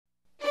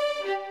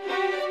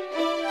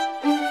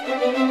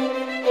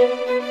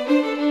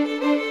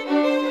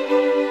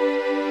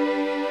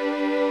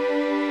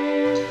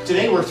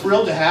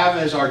thrilled to have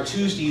as our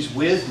Tuesdays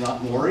with,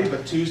 not Maury,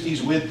 but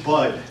Tuesdays with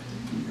Bud.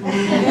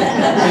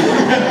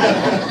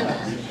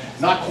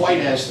 Not quite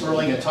as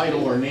thrilling a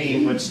title or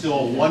name, but still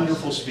a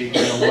wonderful speaker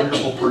and a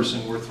wonderful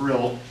person. We're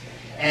thrilled.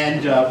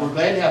 And we're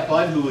glad to have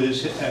Bud, who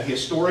is a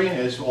historian,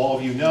 as all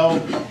of you know,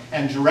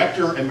 and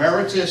Director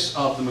Emeritus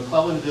of the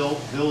McClellanville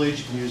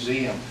Village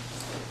Museum.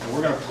 And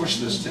we're going to push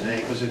this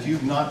today, because if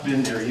you've not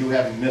been there, you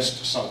have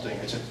missed something.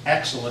 It's an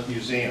excellent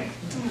museum.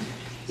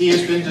 He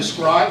has been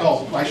described,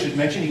 oh, I should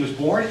mention he was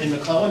born in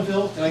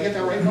McClellanville. Did I get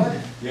that right, Bud?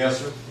 Yes,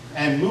 sir.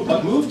 And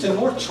moved to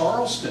North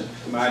Charleston.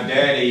 My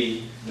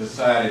daddy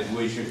decided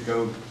we should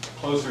go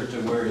closer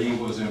to where he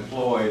was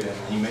employed,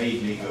 and he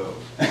made me go.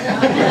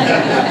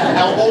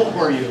 How old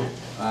were you?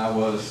 I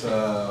was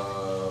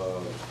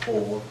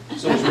 4.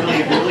 So it was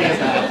really a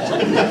battle.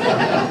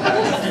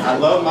 I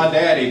love my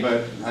daddy,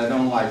 but I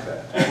don't like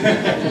that.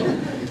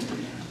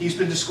 He's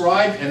been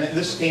described, and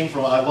this came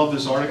from, I love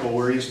this article,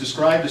 where he's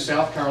described as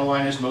South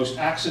Carolina's most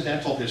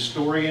accidental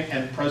historian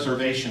and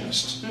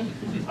preservationist.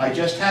 I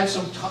just had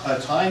some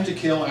time to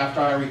kill after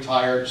I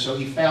retired, so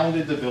he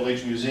founded the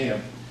Village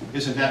Museum.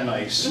 Isn't that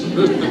nice?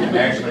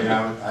 Actually,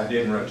 I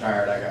didn't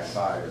retire, I got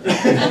fired. 3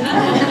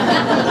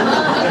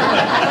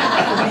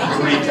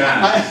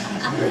 times.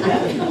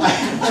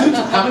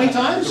 How many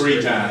times?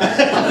 3 times.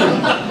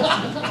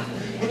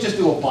 We'll just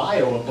do a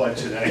bio of Bud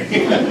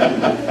today.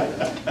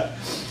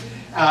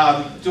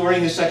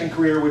 During his second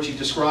career, which he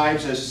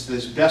describes as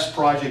his best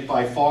project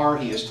by far,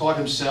 he has taught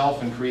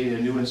himself and created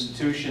a new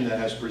institution that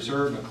has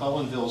preserved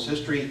McClellanville's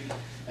history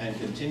and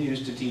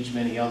continues to teach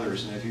many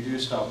others. And if you do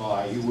stop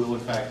by, you will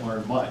in fact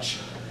learn much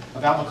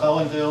about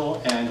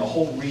McClellanville and the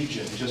whole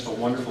region. It's just a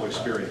wonderful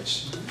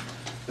experience.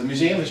 The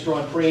museum has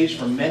drawn praise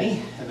from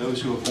many,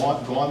 those who have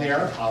gone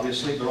there,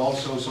 obviously, but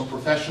also some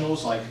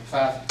professionals like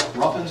Fath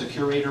Ruffins, a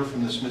curator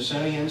from the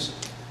Smithsonian's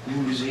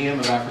New Museum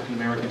of African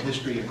American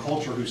History and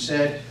Culture, who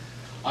said,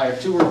 "I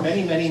have toured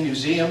many, many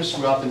museums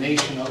throughout the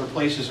nation and other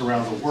places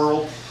around the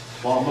world.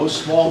 While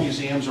most small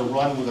museums are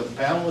run with a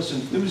boundless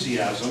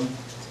enthusiasm,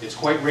 it's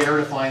quite rare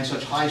to find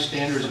such high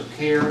standards of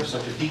care,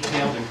 such a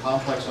detailed and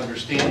complex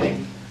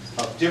understanding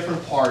of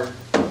different part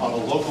of a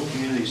local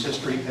community's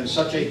history, and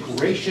such a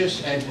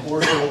gracious and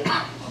cordial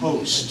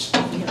host."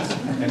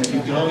 And if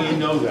you go, you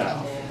know that.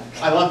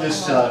 I love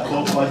this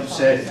quote Bud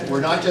said, "We're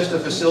not just a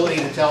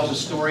facility that tells a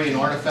story and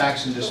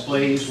artifacts and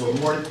displays. We're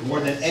more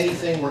than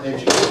anything, we're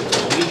educators.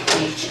 We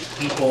teach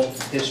people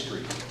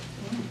history."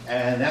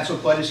 And that's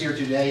what Bud is here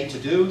today to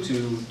do,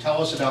 to tell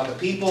us about the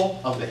people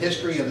of the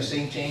history of the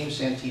St. James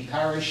Santee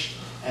Parish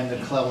and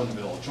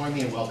McClellanville. Join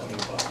me in welcoming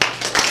Bud.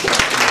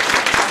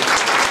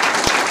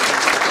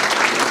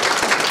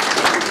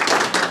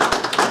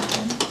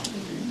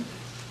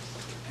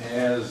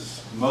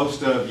 As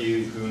most of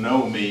you who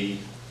know me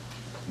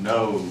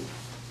know,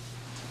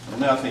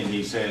 nothing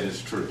he said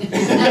is true.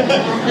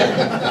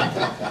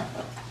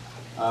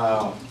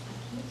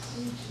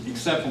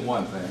 Except for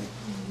one thing.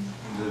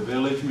 The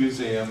Village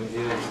Museum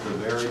is the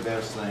very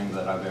best thing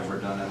that I've ever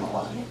done in my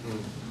life.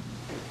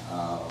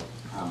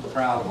 I'm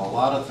proud of a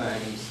lot of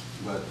things,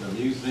 but the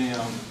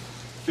museum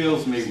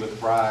fills me with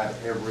pride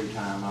every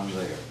time I'm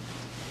there.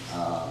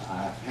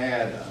 I've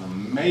had an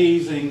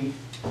amazing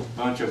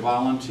bunch of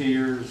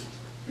volunteers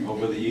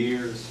over the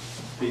years.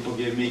 People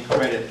give me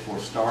credit for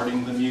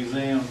starting the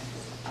museum.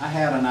 I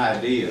had an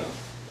idea,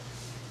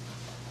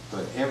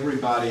 but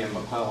everybody in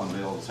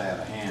McClellanville has had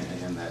a hand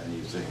in that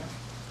museum.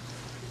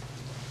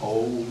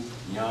 Old,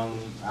 young,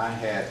 I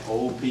had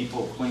old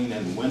people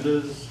cleaning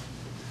windows.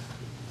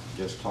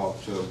 Just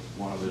talked to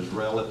one of his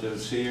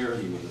relatives here.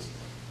 He was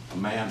a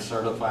man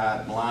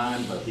certified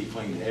blind, but he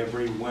cleaned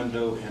every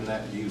window in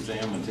that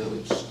museum until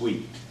it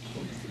squeaked.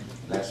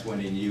 That's when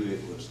he knew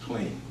it was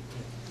clean.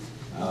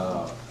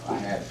 I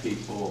had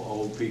people,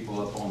 old people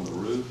up on the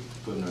roof,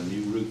 putting a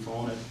new roof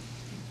on it,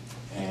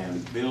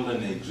 and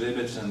building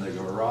exhibits in the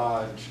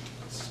garage,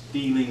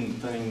 stealing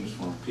things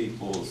from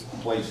people's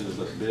places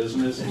of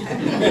business.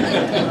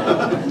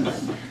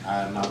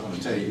 I'm not going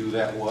to tell you who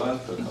that was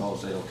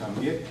because they'll come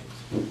get me.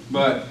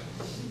 But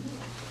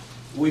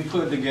we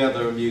put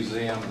together a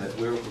museum that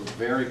we're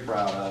very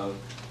proud of.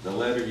 The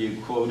letter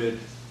you quoted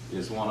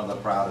is one of the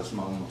proudest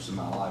moments in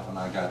my life when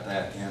I got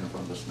that in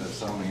from the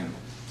Smithsonian,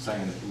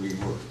 saying that we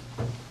were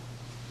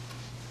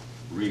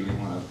really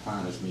one of the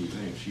finest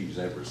museums she's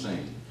ever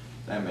seen.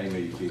 That made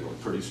me feel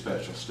pretty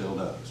special, still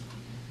does.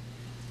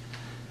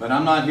 But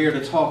I'm not here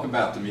to talk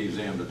about the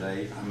museum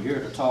today. I'm here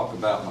to talk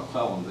about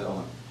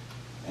McClellanville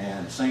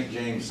and St.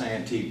 James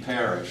Santee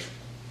Parish.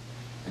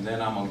 And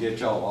then I'm going to get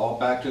y'all all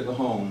back to the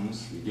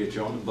homes, get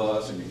you on the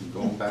bus, and you can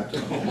go on back to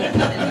the home.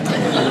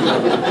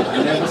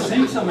 I've never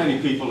seen so many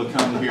people to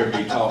come hear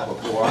me talk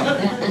before.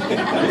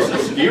 This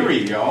is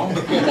scary, y'all.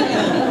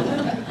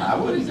 I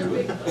wouldn't do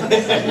it.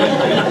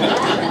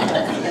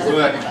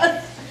 But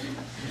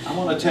I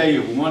want to tell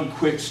you one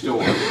quick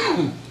story.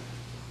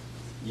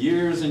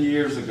 Years and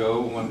years ago,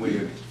 when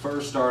we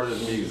first started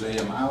the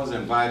museum, I was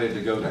invited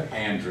to go to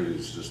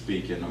Andrews to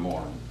speak in the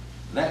morning.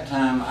 That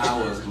time I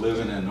was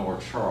living in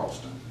North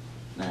Charleston.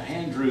 Now,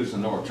 Andrews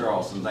and North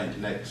Charleston ain't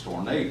next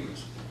door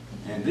neighbors.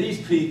 And these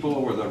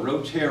people were the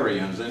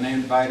Rotarians, and they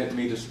invited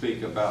me to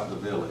speak about the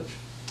village.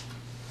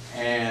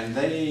 And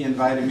they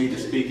invited me to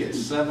speak at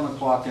 7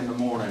 o'clock in the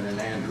morning in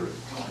Andrews.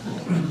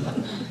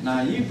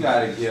 Now, you've got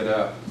to get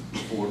up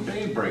before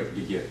daybreak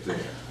to get there.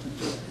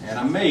 And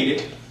I made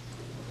it,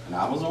 and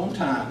I was on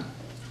time.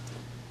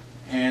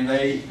 And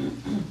they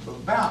were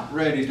about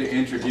ready to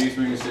introduce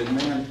me and said,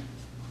 man,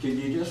 can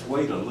you just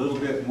wait a little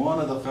bit? One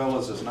of the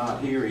fellows is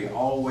not here. He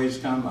always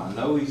comes. I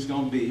know he's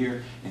going to be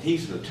here. And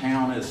he's the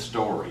town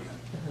historian.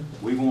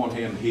 We want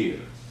him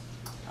here.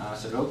 I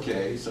said,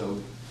 okay.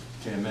 So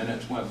 10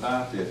 minutes went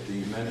by,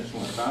 15 minutes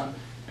went by.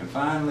 And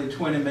finally,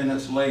 20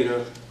 minutes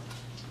later,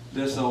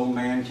 this old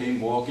man came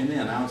walking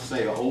in. I would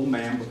say an old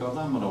man because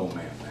I'm an old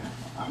man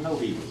now. I know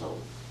he was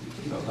old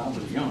because I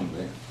was young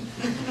then.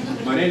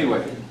 But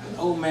anyway, the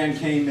old man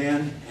came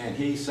in and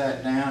he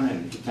sat down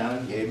and he kind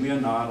of gave me a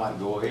nod like,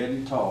 go ahead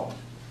and talk.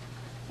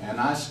 And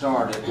I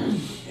started,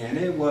 and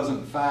it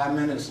wasn't 5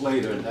 minutes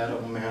later that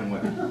old man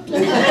went. And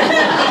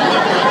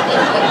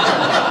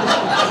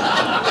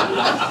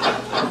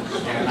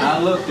I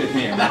looked at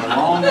him, and the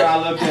longer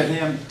I looked at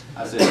him,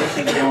 I said, this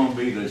is going to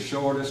be the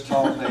shortest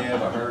talk they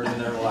ever heard in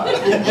their life.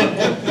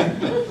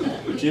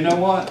 But you know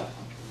what?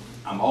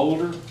 I'm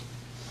older,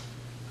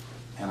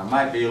 and I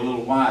might be a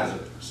little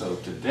wiser. So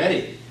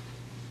today,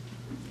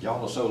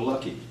 y'all are so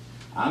lucky.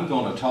 I'm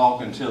going to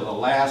talk until the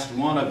last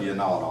one of you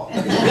nod off.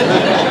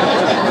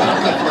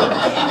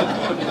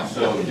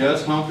 So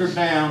just hunker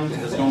down.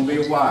 It's going to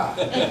be a while.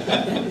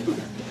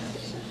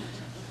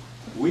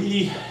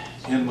 We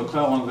in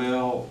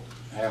McClellanville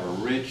have a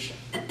rich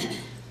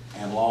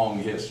and long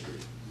history.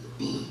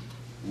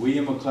 We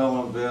in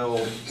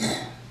McClellanville,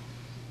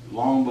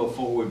 long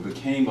before we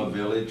became a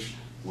village,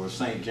 were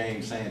St.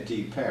 James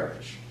Santee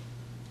Parish.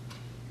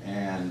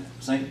 And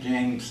St.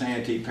 James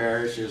Santee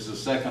Parish is the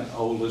second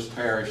oldest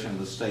parish in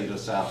the state of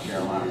South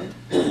Carolina.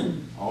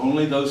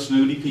 Only those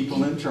snooty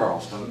people in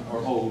Charleston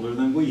are older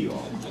than we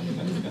are.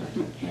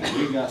 And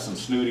we've got some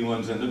snooty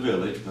ones in the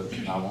village, but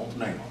I won't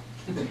name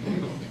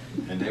them.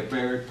 And they're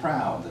very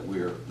proud that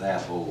we're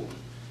that old.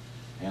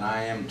 And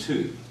I am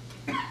too.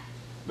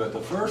 But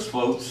the first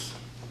folks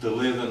to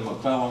live in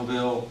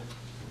McClellanville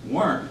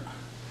weren't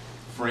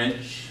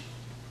French,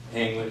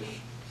 English,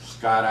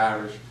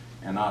 Scott-Irish,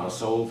 and not a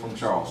soul from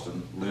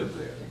Charleston lived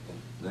there.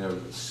 The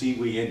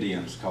Santee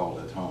Indians called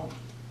it home.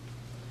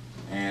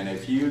 And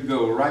if you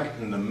go right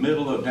in the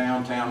middle of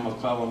downtown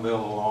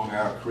McClellanville along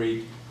our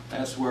creek,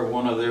 that's where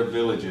one of their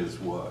villages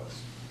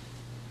was.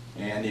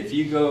 And if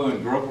you go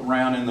and grope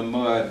around in the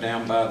mud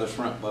down by the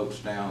shrimp boats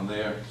down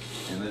there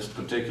in this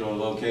particular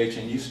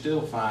location, you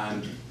still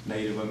find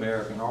Native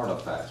American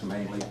artifacts,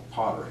 mainly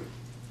pottery.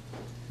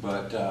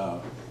 But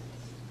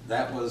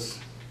that was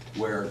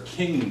where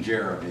King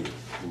Jeremy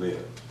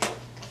lived.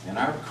 And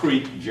our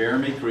creek,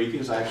 Jeremy Creek,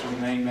 is actually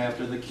named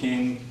after the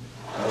king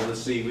of the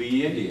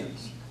Santee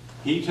Indians.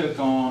 He took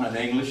on an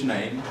English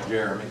name,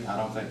 Jeremy. I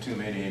don't think too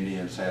many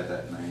Indians had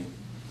that name.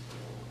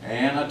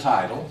 And a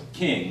title,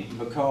 King,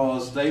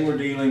 because they were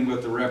dealing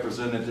with the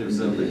representatives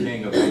of the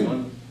King of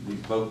England, the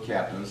boat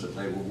captains that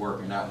they were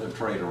working out their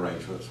trade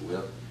arrangements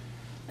with.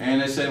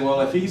 And they said,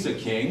 well, if he's a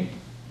king,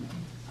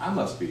 I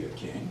must be a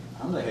king.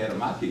 I'm the head of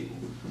my people.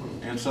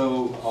 And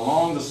so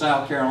along the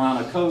South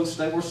Carolina coast,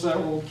 there were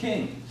several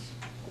kings.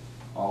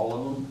 All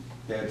of them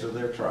heads of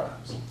their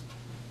tribes.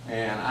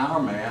 And our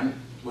man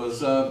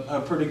was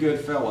a pretty good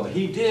fellow.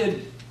 He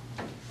did,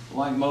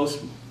 like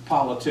most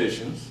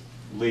politicians,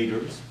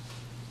 leaders,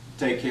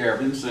 take care of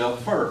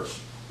himself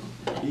first.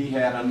 He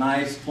had a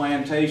nice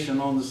plantation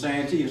on the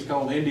Santee. It's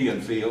called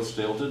Indian Field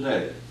still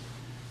today.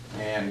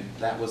 And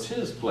that was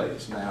his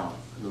place. Now,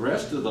 the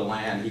rest of the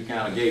land he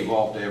kind of gave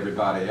off to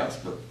everybody else,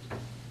 but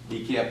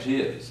he kept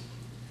his.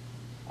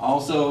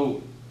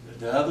 Also,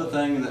 the other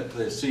thing that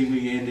the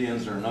Santee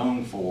Indians are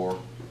known for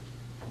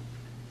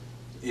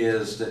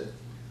is that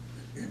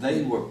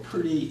they were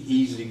pretty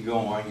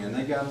easygoing and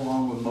they got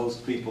along with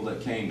most people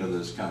that came to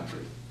this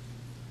country.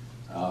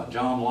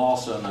 John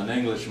Lawson, an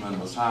Englishman,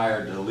 was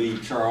hired to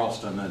leave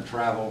Charleston and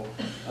travel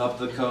up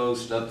the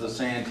coast, up the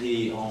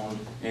Santee, on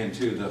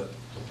into the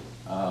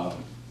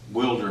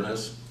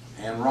wilderness,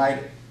 and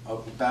write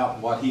about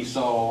what he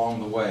saw along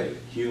the way.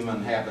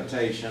 Human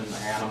habitation,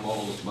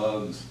 animals,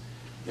 bugs,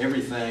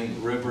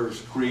 everything,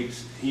 rivers,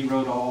 creeks. He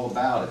wrote all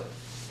about it.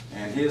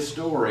 And his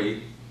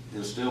story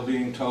is still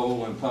being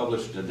told and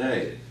published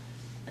today.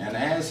 And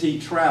as he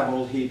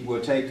traveled, he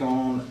would take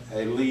on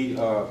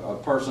a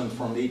person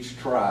from each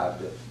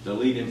tribe to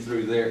lead him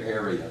through their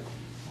area.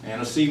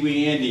 And a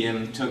Santee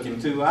Indian took him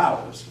 2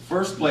 hours. The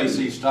first place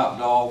he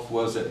stopped off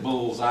was at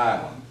Bull's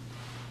Island.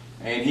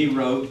 And he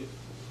wrote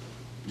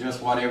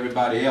just what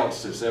everybody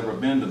else that's ever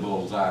been to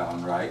Bull's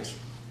Island writes.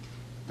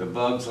 The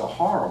bugs are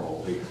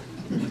horrible here.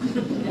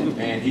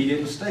 And he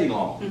didn't stay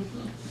long.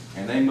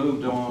 And they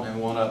moved on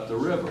and went up the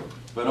river.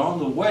 But on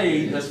the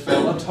way, this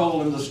fella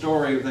told him the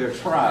story of their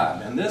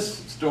tribe. And this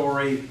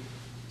story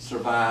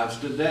survives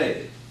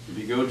today. If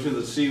you go to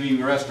the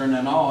seaweed restaurant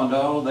in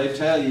Allendale, they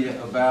tell you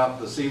about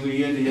the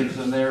Santee Indians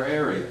in their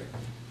area.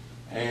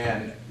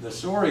 And the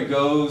story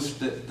goes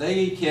that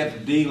they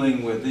kept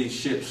dealing with these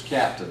ships'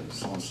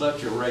 captains on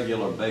such a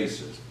regular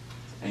basis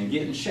and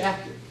getting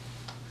shafted.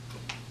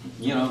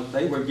 You know,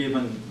 they were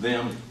giving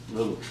them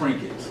little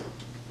trinkets,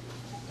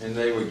 and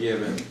they were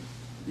giving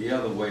the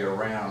other way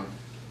around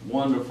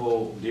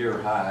wonderful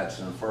deer hides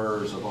and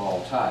furs of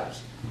all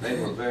types. They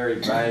were very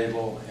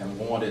valuable and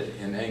wanted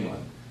in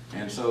England.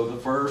 And so the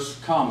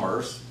first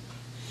commerce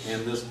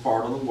in this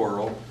part of the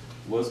world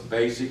was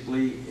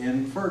basically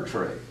in fur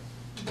trade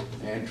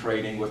and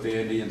trading with the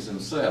Indians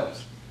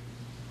themselves.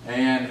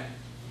 And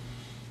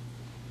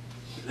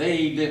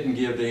they didn't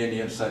give the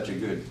Indians such a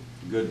good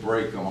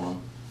break on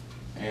them.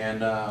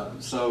 And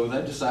so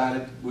they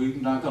decided, we're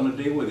not going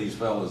to deal with these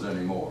fellas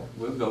anymore.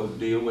 We'll go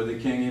deal with the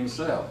king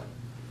himself.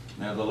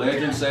 Now the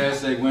legend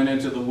says they went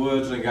into the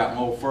woods and got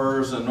more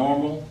furs than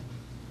normal,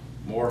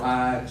 more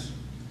hides,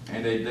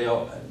 and they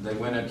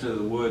went into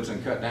the woods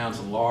and cut down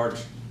some large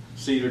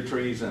cedar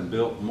trees and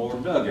built more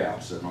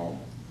dugouts than normal.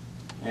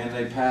 And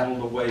they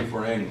paddled away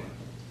for England.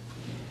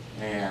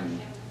 And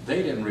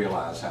they didn't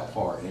realize how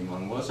far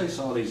England was. They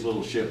saw these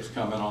little ships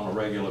coming on a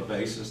regular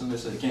basis, and they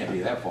said, it can't be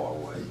that far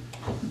away.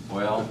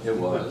 Well, it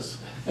was.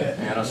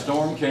 And a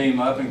storm came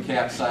up and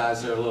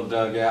capsized their little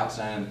dugouts,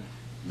 and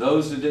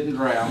those that didn't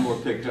drown were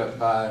picked up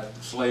by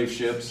slave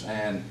ships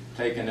and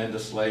taken into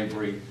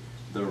slavery.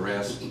 The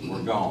rest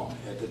were gone.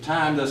 At the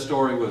time this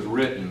story was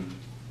written,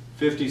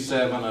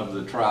 57 of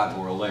the tribe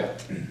were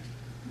left.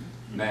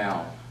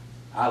 Now,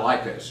 I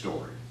like that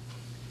story,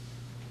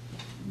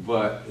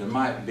 but there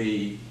might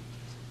be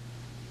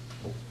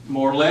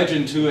more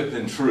legend to it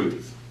than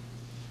truth,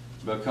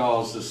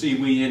 because the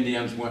Santee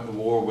Indians went to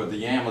war with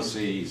the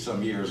Yamasee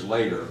some years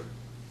later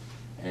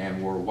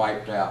and were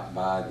wiped out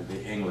by the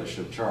English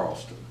of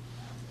Charleston.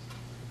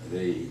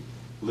 The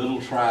little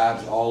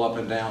tribes all up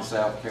and down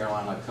South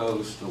Carolina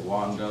coast, the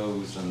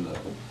Wandos and the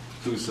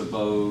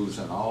Cusabos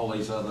and all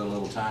these other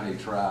little tiny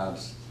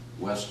tribes,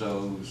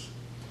 Westos,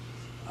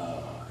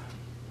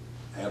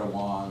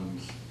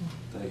 Etowans,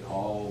 they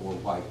all were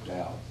wiped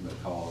out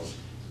because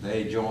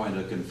they joined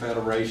a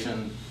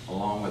confederation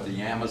along with the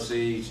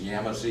Yamasees.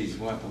 Yamasees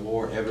went to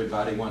war,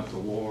 everybody went to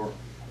war,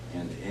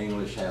 and the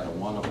English had a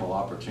wonderful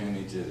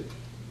opportunity to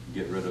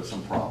get rid of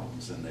some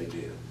problems, and they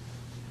did.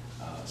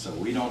 So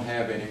we don't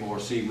have any more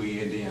Santee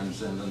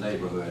Indians in the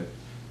neighborhood.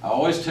 I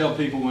always tell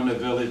people when they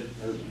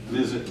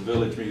visit the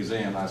Village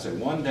Museum, I say,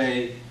 one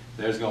day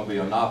there's going to be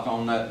a knock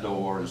on that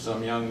door, and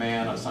some young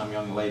man or some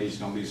young lady's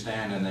going to be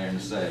standing there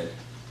and say,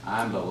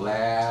 I'm the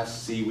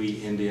last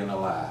Santee Indian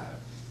alive.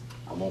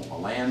 I want my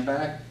land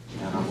back,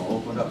 and I'm going to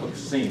open up a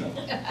casino. And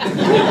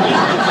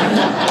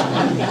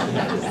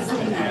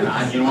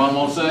you know what I'm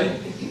going to say?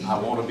 I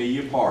want to be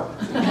your partner.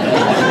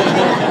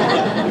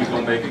 We're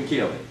going to make a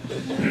killing.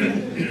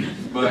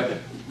 But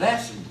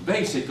that's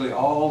basically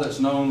all that's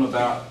known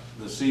about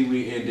the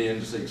Santee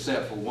Indians,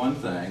 except for one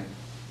thing.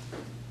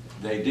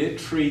 They did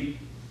treat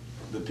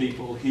the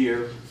people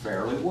here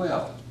fairly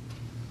well,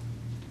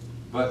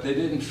 but they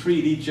didn't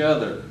treat each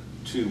other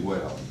too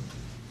well.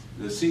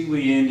 The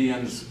Santee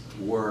Indians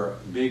were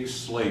big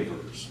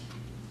slavers.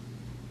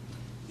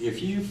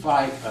 If you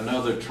fight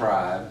another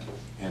tribe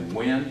and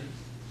win,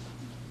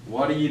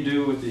 what do you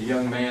do with the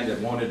young man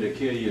that wanted to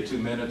kill you 2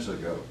 minutes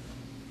ago?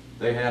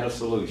 They had a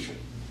solution.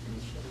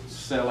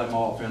 Sell him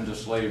off into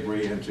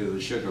slavery into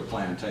the sugar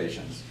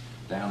plantations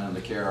down in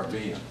the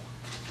Caribbean.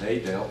 They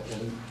dealt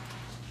in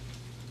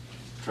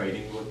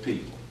trading with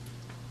people.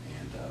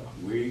 And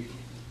we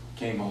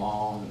came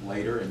along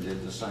later and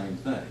did the same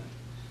thing.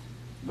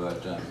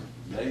 But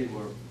they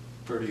were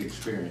pretty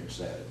experienced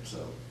at it.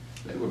 So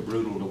they were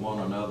brutal to one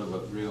another,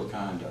 but real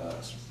kind to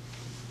us.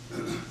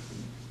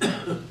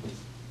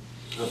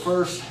 The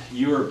first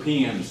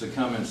Europeans to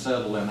come and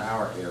settle in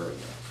our area,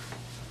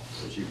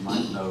 as you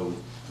might know,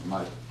 you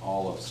might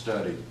all have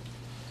studied,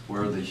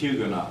 were the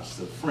Huguenots,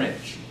 the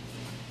French.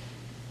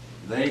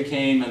 They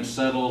came and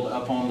settled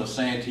up on the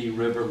Santee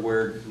River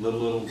where the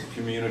little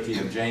community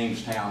of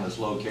Jamestown is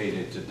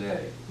located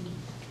today.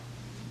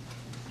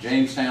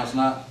 Jamestown's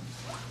not,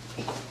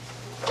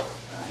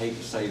 I hate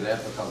to say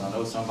that because I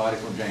know somebody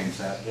from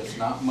Jamestown, it's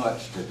not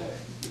much today.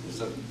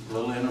 It's a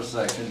little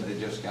intersection they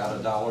just got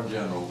a Dollar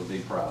General to be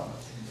proud of.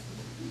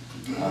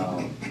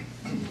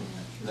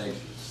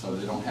 So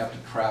they don't have to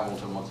travel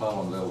to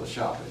McClellanville to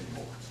shop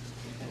anymore.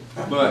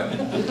 But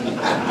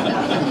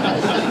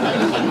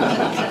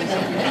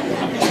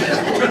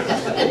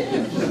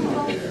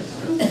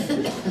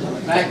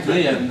back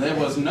then, there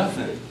was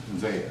nothing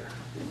there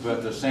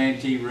but the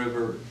Santee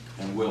River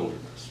and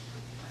wilderness.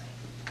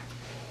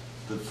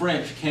 The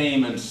French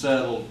came and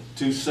settled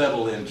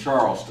in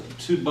Charleston.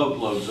 2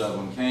 boatloads of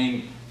them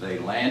came. They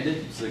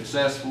landed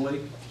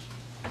successfully.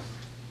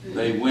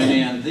 They went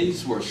in.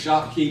 These were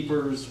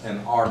shopkeepers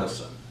and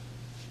artisans.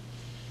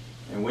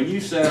 And when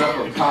you set up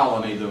a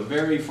colony, the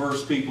very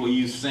first people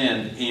you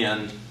send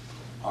in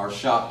are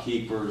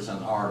shopkeepers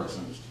and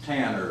artisans,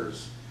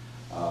 tanners,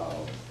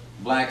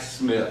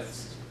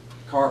 blacksmiths,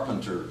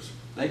 carpenters.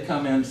 They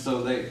come in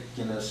so they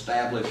can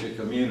establish a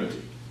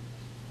community.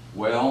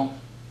 Well,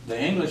 the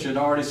English had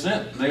already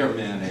sent their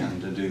men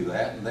in to do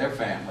that, and their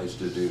families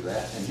to do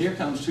that, and here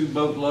comes 2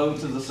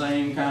 boatloads of the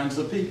same kinds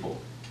of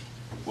people.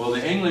 Well,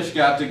 the English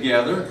got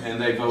together and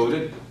they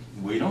voted,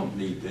 we don't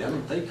need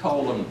them. They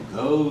called them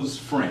those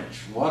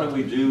French. What do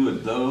we do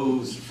with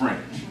those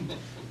French?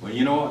 Well,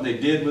 you know what they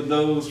did with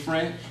those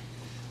French?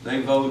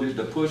 They voted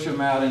to push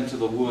them out into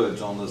the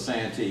woods on the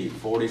Santee,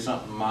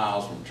 40-something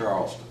miles from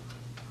Charleston.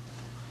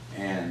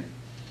 And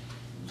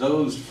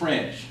those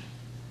French,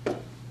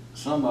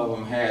 some of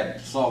them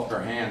had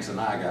softer hands than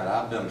I got.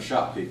 I've been a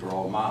shopkeeper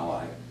all my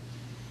life.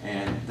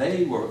 And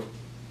they were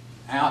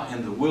out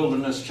in the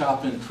wilderness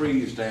chopping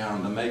trees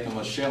down to make them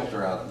a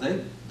shelter out of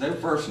it. Their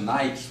first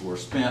nights were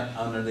spent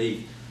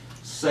underneath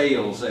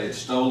sails they had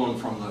stolen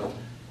from the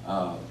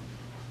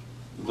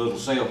little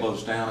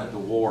sailboats down at the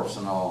wharfs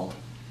and all.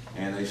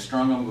 And they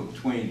strung them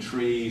between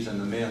trees, and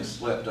the men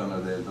slept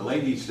under there. The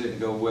ladies didn't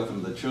go with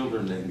them, the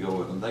children didn't go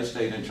with them. They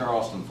stayed in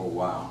Charleston for a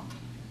while.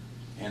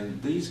 And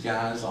these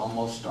guys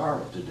almost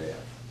starved to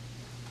death.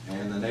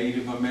 And the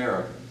Native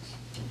Americans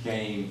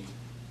came,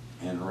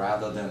 and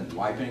rather than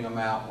wiping them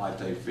out like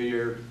they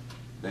feared,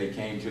 they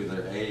came to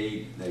their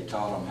aid. They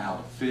taught them how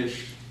to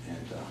fish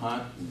and to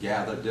hunt and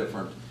gather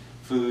different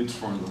foods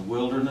from the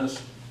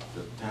wilderness,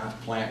 to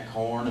plant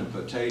corn and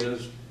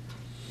potatoes.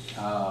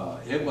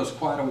 It was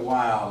quite a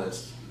while.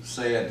 It's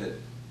said that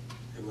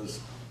it was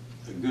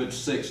a good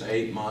 6 to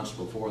 8 months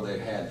before they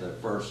had their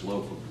first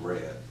loaf of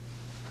bread.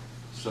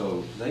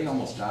 So they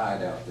almost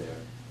died out there.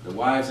 The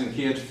wives and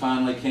kids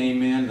finally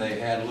came in. They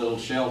had little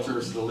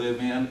shelters to live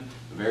in,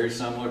 very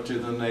similar to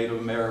the Native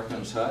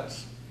Americans'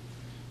 huts.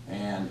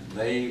 And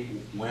they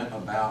went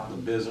about the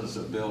business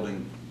of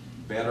building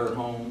better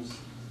homes,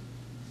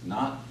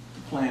 not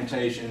the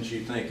plantations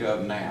you think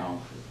of now.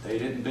 They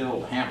didn't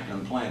build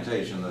Hampton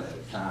Plantation at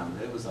the time.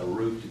 It was a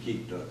roof to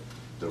keep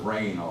the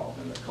rain off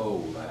and the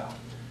cold out.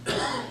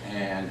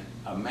 And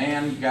a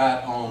man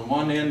got on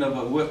one end of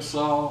a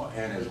whipsaw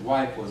and his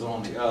wife was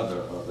on the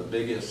other, or the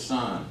biggest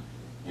son,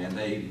 and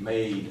they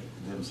made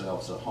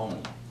themselves a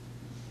home.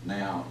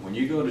 Now, when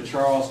you go to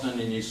Charleston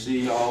and you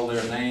see all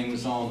their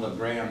names on the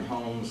grand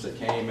homes that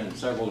came in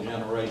several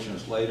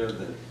generations later,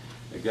 that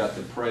they got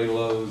the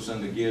Prelos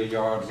and the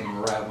Gilliards and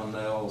the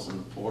Ravenels and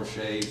the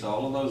Porchets,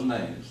 all of those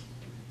names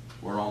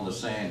were on the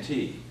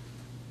Santee.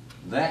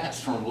 That's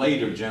from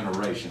later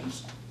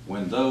generations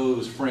when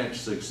those French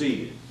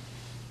succeeded,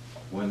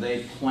 when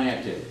they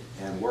planted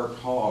and worked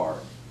hard.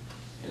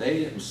 They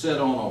didn't sit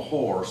on a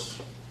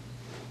horse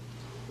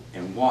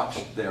and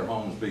watch their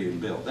homes being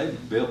built. They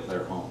built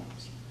their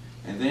homes.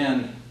 And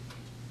then,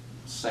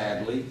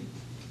 sadly,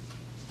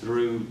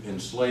 through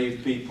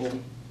enslaved people,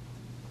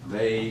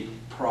 they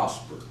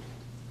prospered.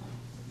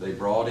 They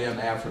brought in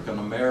African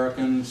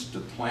Americans to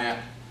plant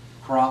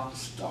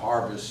crops, to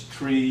harvest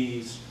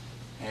trees,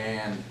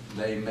 and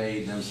they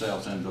made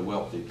themselves into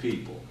wealthy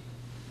people.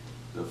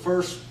 The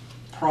first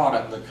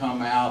product that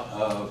come out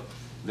of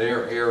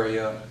their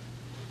area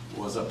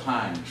was a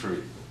pine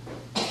tree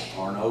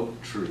or an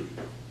oak tree.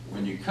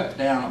 When you cut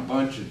down a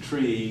bunch of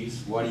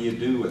trees, what do you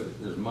do with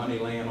it? There's money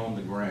laying on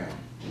the ground.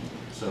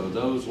 So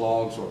those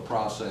logs were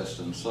processed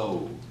and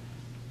sold.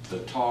 The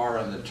tar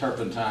and the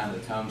turpentine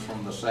that comes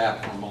from the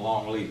sap from a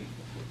longleaf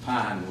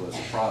pine was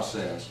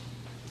processed.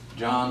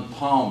 John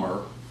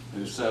Palmer,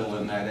 who settled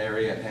in that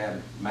area and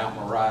had Mount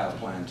Moriah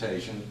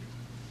plantation,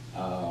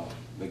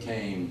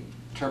 became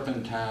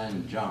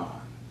Turpentine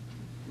John.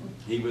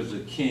 He was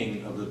the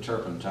king of the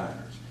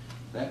turpentiners.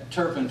 That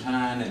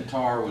turpentine and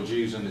tar was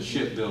used in the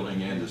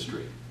shipbuilding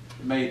industry.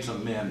 It made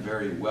some men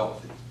very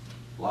wealthy.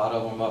 A lot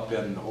of them up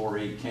in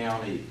Horry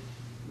County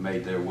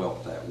made their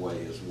wealth that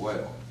way as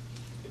well.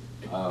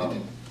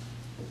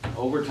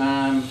 Over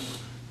time,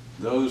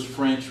 those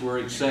French were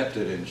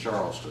accepted in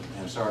Charleston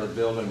and started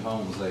building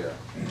homes there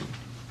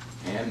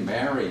and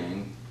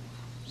marrying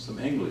some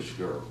English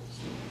girls.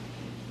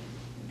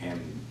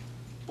 And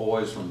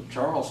boys from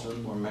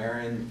Charleston were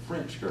marrying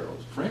French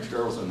girls. French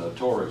girls are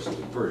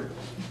notoriously pretty.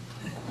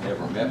 I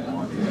never met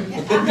one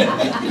yet.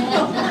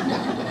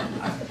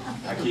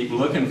 I keep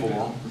looking for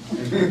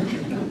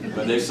them,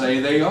 but they say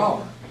they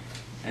are.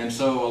 And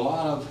so a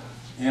lot of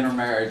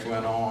intermarriage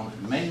went on,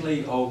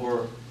 mainly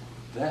over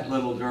that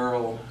little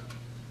girl.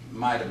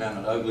 Might have been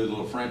an ugly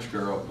little French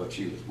girl, but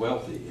she was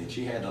wealthy, and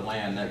she had the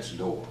land next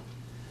door.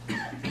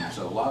 And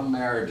so a lot of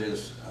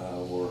marriages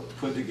were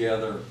put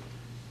together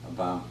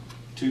by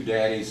 2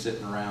 daddies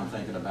sitting around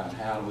thinking about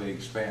how do we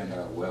expand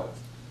our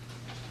wealth.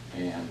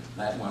 And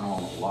that went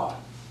on a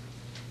lot.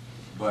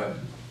 But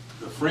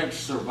the French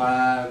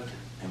survived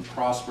and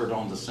prospered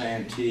on the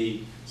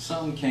Santee.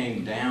 Some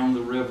came down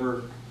the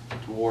river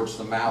towards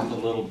the mouth a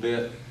little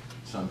bit.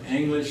 Some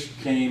English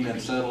came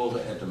and settled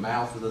at the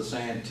mouth of the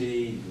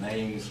Santee,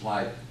 names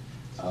like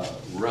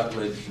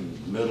Rutledge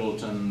and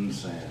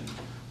Middletons, and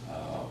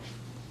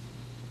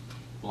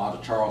a lot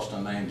of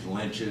Charleston names,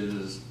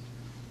 Lynches.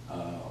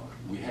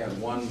 We had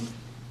one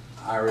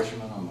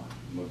Irishman,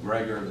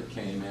 McGregor, that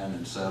came in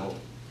and settled.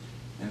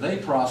 and they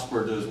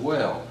prospered as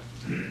well.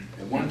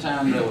 At one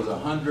time there was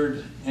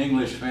 100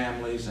 English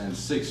families and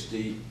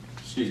 60,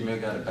 excuse me, I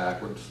got it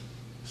backwards,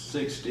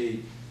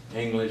 60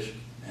 English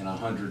and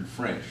 100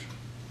 French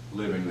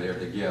living there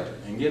together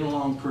and getting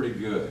along pretty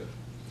good.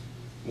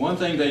 One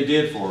thing they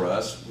did for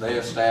us, they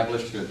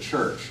established a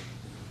church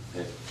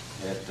at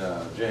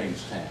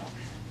Jamestown.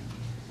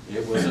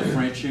 It was a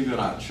French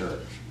Huguenot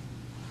church.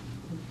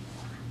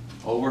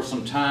 Over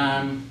some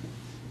time,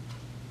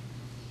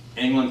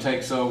 England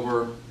takes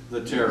over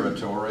the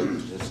territory,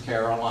 it's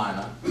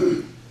Carolina,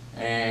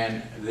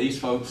 and these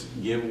folks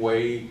give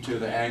way to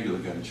the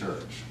Anglican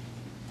church.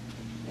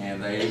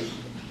 And they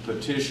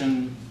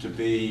petition to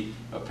be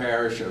a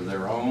parish of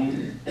their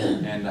own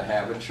and to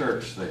have a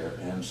church there.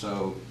 And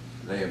so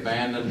they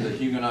abandoned the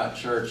Huguenot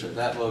church at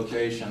that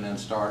location and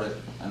started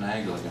an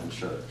Anglican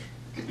church.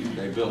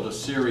 They built a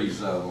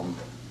series of them.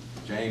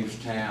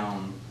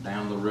 Jamestown,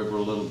 down the river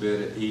a little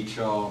bit at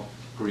Echaw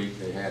Creek,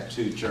 they had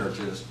 2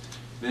 churches.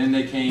 Then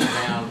they came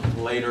down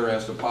later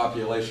as the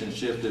population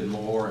shifted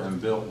more and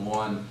built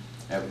one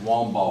at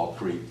Wamball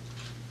Creek,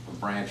 a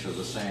branch of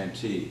the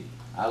Santee.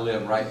 I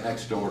live right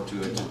next door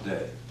to it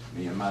today.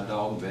 Me and my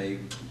dog,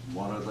 Babe,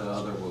 one or the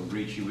other, will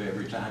greet you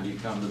every time you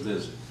come to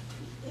visit.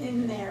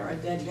 Isn't there a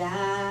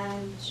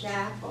Gordine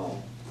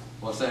chapel?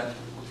 What's that?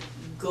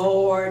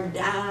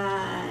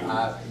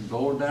 Gordine.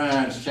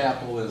 Gordine's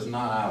chapel is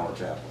not our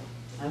chapel.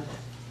 Okay.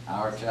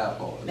 Our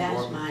chapel.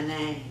 That's my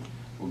name.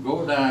 Well,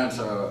 Gordine's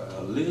are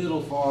a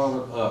little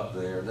farther up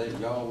there.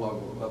 Y'all are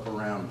up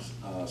around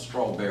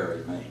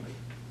Strawberry mainly.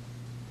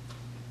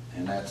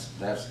 And that's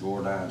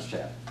Gordine's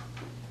chapel.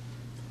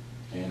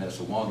 And it's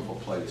a wonderful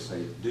place.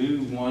 They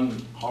do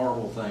one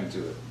horrible thing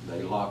to it.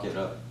 They lock it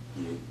up.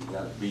 You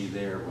got to be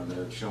there when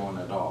they're showing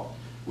it off.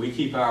 We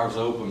keep ours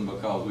open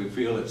because we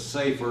feel it's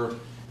safer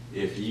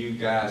if you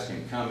guys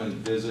can come and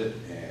visit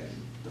and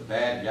the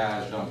bad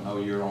guys don't know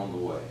you're on the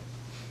way.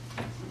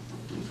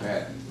 We've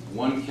had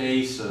one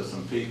case of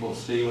some people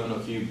stealing a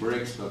few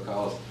bricks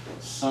because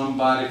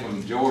somebody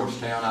from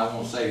Georgetown, I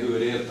won't say who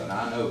it is, but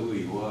I know who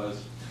he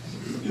was.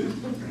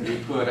 He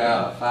put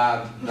out a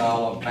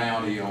 $5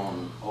 bounty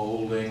on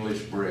Old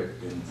English brick,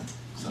 and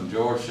some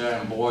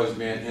Georgetown boys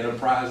being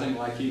enterprising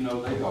like you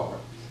know they are.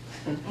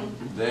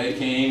 They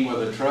came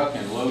with a truck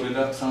and loaded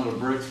up some of the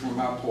bricks from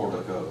our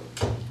portico.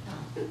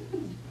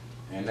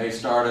 And they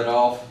started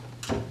off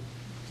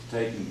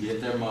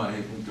get their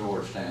money from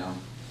Georgetown,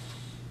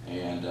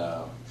 and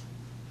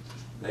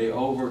they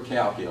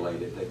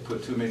overcalculated. They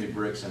put too many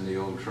bricks in the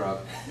old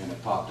truck and it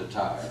popped a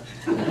tire.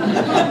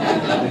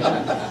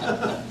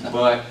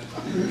 But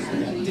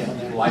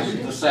like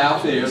the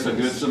South is, a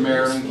good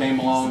Samaritan came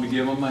along to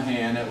give them a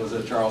hand. It was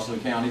a Charleston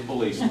County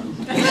policeman.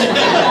 And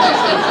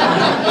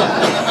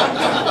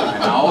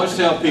I always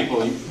tell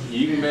people,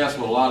 you can mess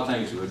with a lot of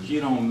things, but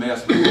you don't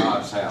mess with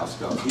God's house,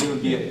 because He'll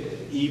get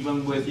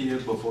even with you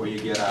before you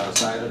get out of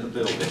sight of the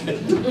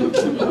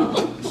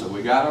building. So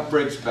we got our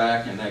bricks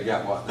back, and they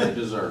got what they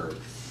deserved.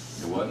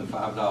 It wasn't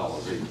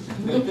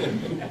 $5 either.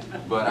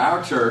 But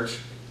our church,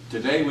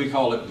 today we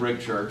call it Brick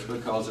Church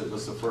because it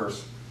was the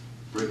first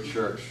brick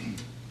church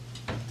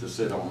to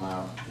sit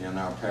on in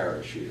our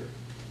parish here.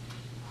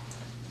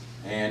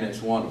 And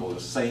it's wonderful.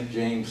 It's St.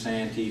 James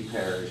Santee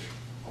Parish,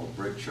 or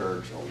Brick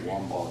Church, or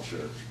Wamball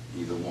Church,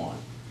 either one.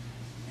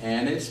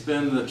 And it's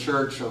been the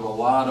church of a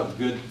lot of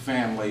good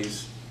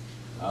families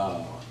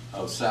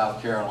of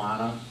South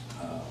Carolina.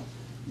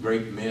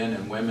 Great men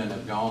and women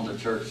have gone to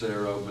church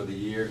there over the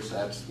years.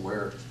 That's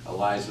where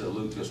Eliza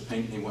Lucas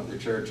Pinckney went to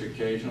church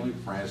occasionally.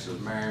 Francis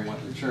Marion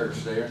went to church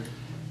there.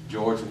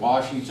 George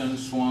Washington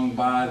swung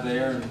by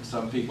there, and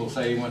some people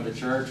say he went to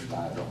church, but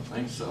I don't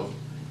think so.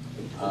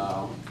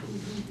 Or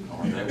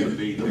that would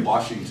be the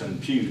Washington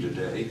pew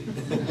today.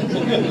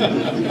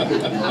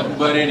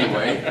 But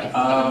anyway,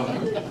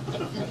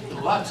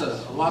 lots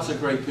of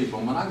great people.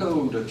 When I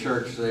go to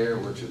church there,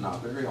 which is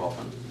not very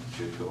often,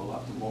 should go a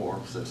lot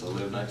more since I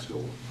live next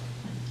door,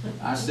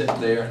 I sit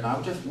there and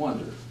I just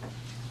wonder,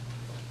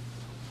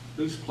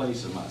 whose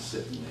place am I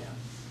sitting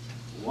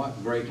in?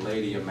 What great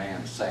lady of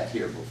man sat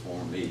here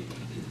before me?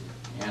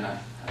 And I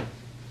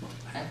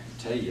have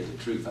to tell you the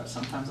truth,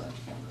 sometimes I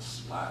kind of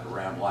slide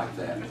around like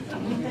that.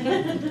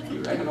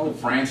 You reckon old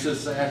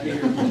Francis sat here?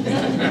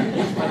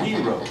 He's my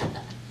hero.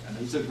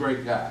 He's a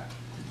great guy.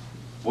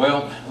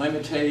 Well, let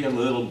me tell you a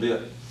little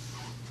bit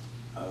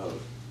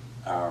of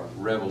our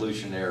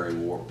Revolutionary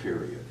War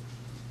period.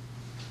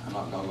 I'm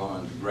not going to go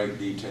into great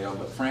detail,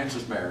 but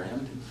Francis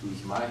Marion,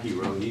 who's my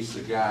hero, he's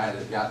the guy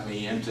that got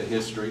me into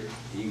history.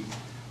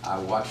 I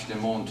watched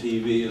him on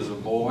TV as a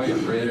boy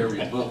and read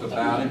every book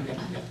about him.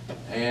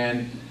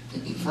 And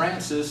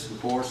Francis, of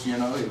course, you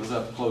know, he was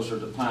up closer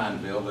to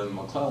Pineville than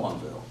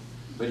McClellanville.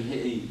 But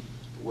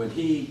when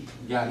he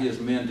got his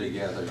men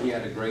together, he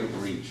had a great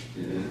reach.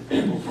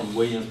 People from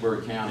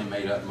Williamsburg County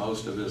made up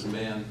most of his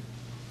men.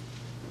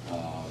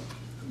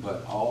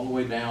 But all the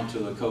way down to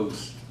the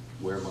coast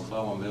where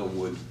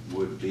McClellanville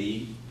would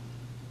be,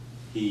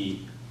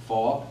 he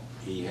fought.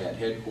 He had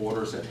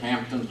headquarters at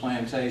Hampton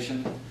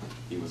Plantation.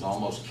 He was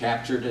almost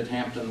captured at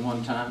Hampton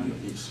one time.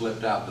 He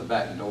slipped out the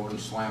back door and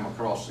swam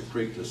across the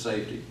creek to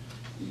safety.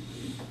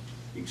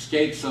 He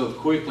escaped so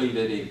quickly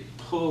that he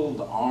pulled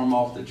the arm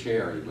off the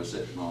chair he was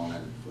sitting on,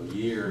 and for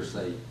years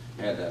they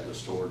had that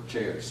restored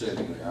chair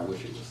sitting there. I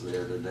wish it was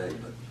there today,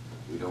 but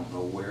we don't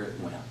know where it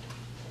went.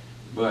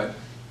 But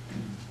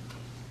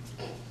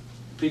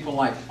people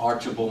like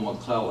Archibald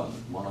McClellan,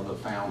 one of the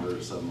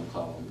founders of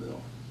McClellanville,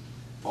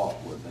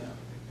 fought with them.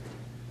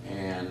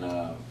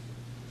 And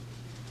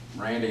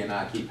Randy and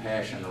I keep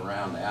hashing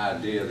around the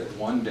idea that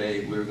one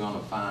day we're going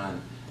to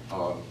found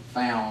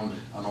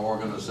an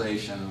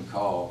organization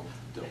called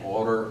the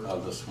Order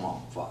of the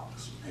Swamp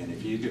Fox. And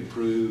if you could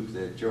prove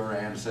that your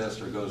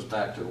ancestor goes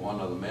back to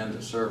one of the men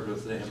that served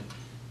with them,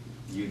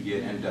 you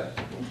get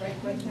inducted.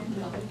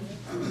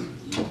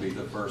 You'll be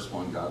the first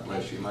one. God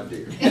bless you, my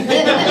dear.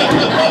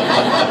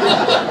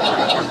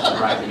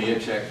 Write me a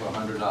check for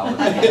 $100.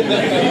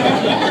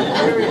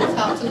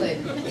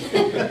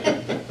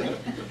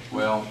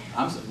 Well,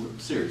 I'm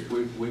serious.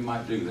 We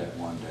might do that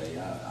one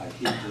day.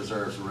 He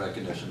deserves a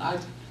recognition. I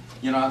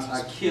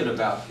kid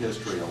about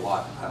history a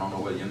lot. I don't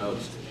know whether you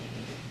noticed it.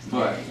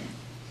 But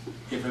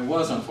if it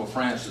wasn't for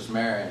Francis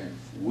Marion,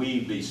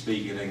 we'd be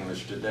speaking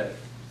English today.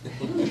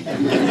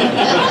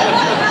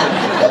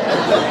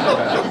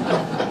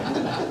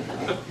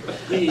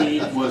 He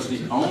was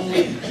the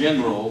only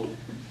general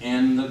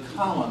in the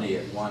colony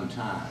at one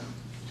time,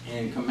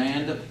 in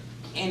command of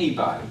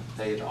anybody.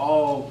 They had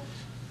all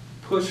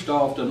pushed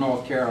off to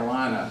North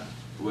Carolina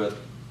with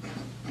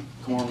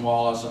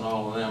Cornwallis and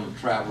all of them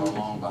traveling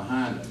along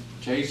behind him,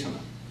 chasing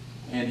them.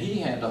 And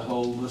he had to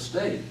hold the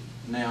state.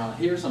 Now,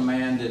 here's a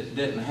man that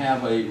didn't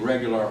have a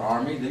regular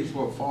army. These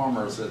were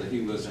farmers that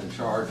he was in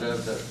charge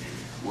of that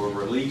were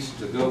released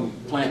to go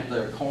plant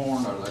their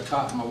corn or their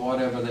cotton or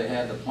whatever they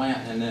had to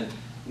plant, and then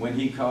when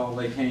he called,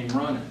 they came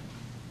running.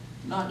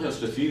 Not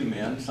just a few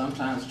men,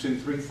 sometimes 2,000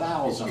 to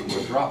 3,000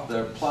 would drop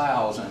their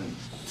plows and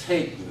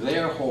take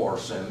their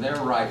horse and their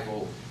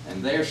rifle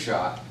and their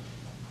shot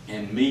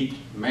and meet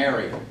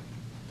Marion.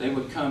 They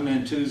would come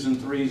in 2s and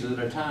 3s at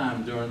a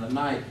time during the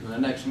night, and the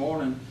next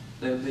morning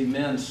there would be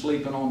men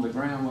sleeping on the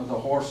ground with the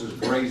horses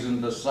grazing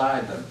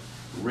beside them,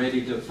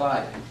 ready to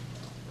fight.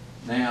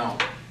 Now,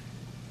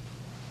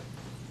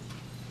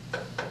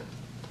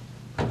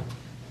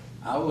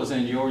 I was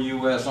in your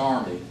U.S.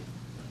 Army,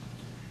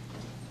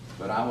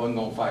 but I wasn't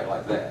going to fight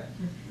like that,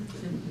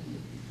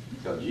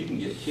 because you can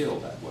get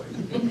killed that way.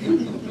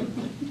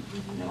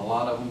 And a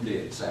lot of them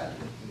did,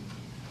 sadly.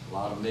 A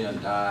lot of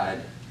men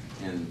died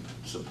in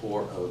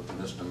support of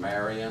Mr.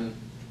 Marion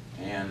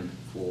and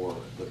for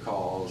the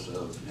cause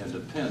of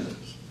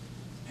independence.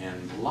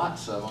 And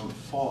lots of them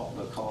fought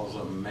because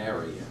of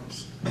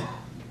Marion's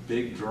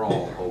big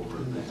draw over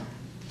them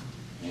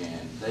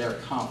and their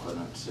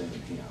confidence in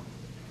him.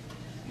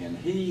 And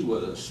he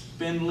was a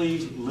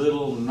spindly,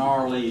 little,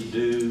 gnarly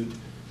dude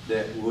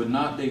that would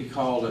not be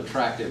called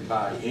attractive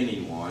by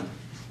anyone.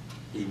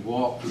 He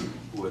walked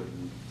with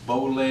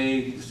bow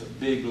legs, a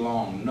big,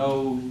 long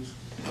nose,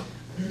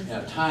 and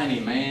a tiny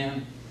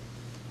man.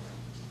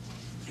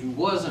 He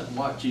wasn't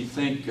what you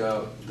think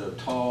of the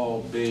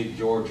tall, big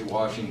George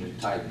Washington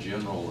type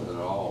general at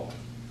all.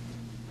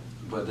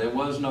 But there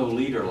was no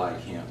leader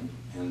like him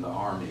in the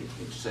Army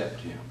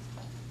except him.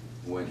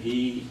 When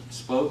he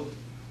spoke,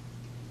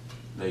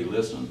 they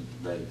listened,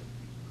 they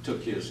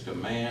took his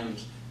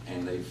commands,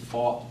 and they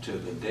fought to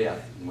the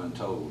death when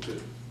told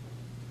to.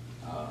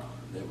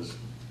 There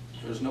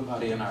was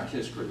nobody in our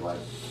history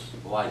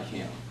like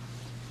him.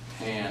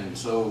 And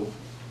so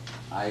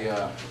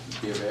I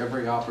give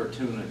every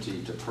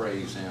opportunity to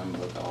praise him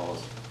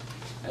because,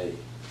 hey,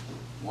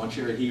 once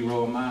you're a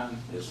hero of mine,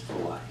 it's for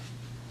life.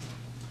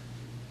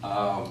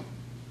 I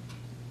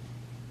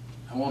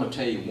want to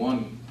tell you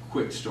one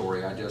quick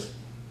story I just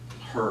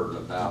heard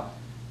about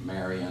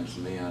Marion's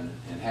men.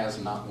 It has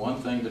not one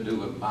thing to do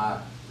with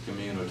my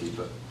community,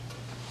 but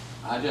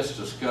I just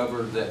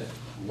discovered that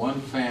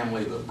one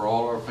family, the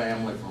Brawler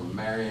family from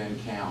Marion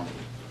County,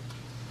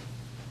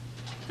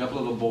 a couple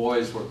of the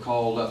boys were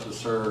called up to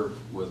serve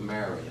with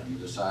Marion,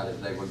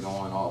 decided they were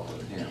going off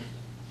with him.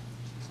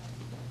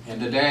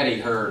 And the daddy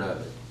heard of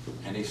it,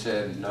 and he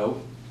said,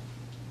 no,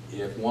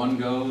 if one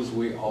goes,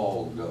 we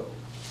all go.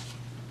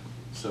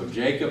 So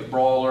Jacob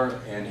Brawler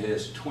and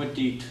his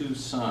 22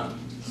 sons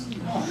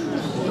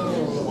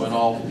went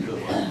off to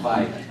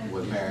fight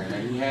with Marion.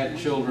 And he had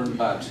children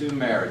by 2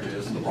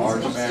 marriages,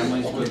 large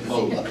families with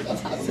both.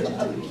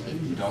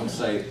 Don't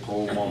say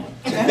poor woman.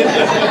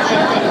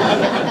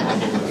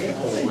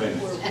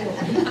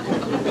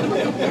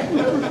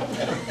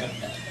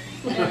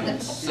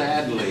 And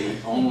sadly,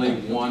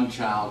 only one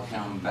child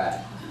came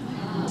back.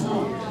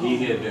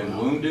 He had been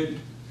wounded.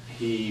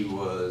 He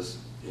was,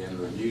 in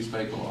the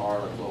newspaper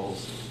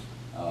articles,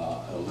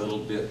 a little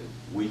bit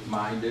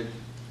weak-minded,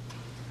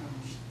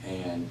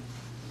 and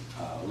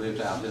lived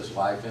out his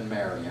life in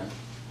Marion.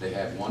 They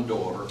had one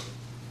daughter,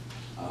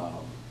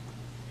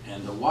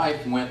 and the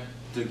wife went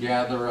to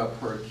gather up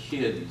her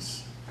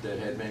kids that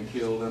had been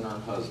killed and her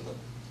husband.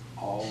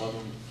 All of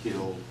them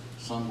killed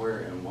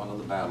somewhere in one of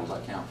the battles.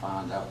 I can't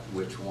find out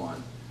which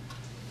one.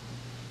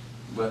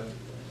 But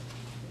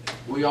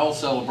we all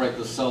celebrate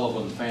the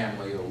Sullivan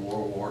family of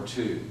World War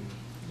II.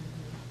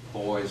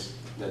 Boys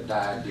that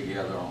died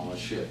together on a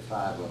ship,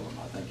 5 of them,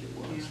 I think it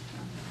was.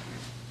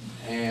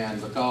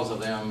 And because of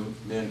them,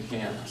 men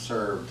can't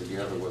serve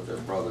together with their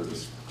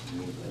brothers.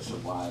 That's a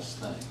wise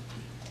thing.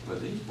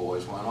 But these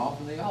boys went off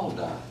and they all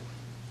died.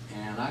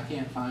 And I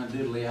can't find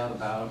diddly out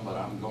about them, but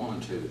I'm going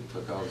to,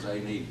 because they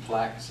need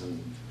plaques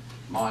and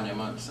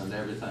monuments and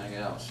everything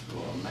else.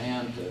 For a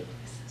man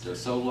to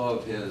so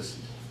love his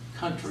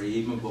country,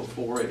 even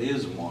before it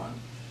is one,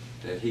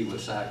 that he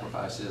would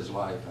sacrifice his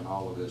life and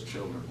all of his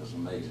children is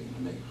amazing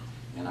to me.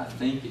 And I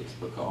think it's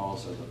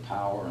because of the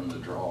power and the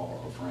draw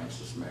of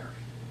Francis Mary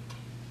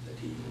that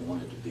he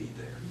wanted to be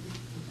there.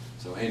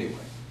 So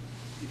anyway,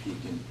 if you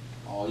can,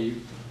 all you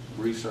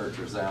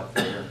researchers out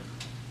there,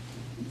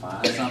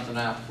 find something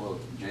out for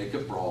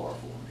Jacob Brawler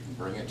for me and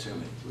bring it to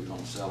me. We're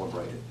going to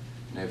celebrate it.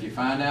 And if you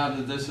find out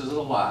that this is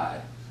a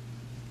lie,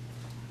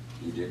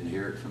 you didn't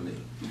hear it from me.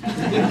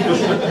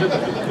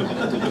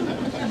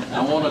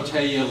 I want to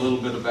tell you a little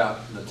bit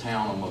about the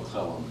town of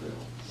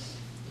McClellanville.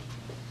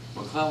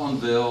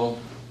 McClellanville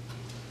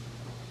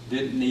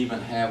didn't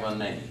even have a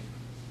name.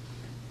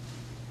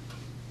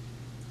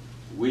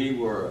 We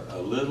were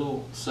a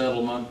little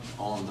settlement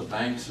on the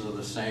banks of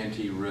the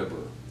Santee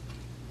River.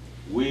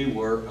 We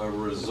were a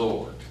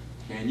resort.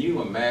 Can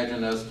you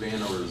imagine us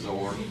being a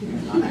resort?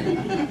 I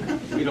mean,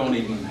 we don't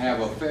even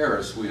have a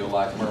Ferris wheel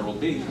like Myrtle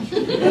Beach.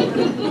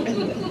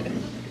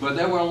 But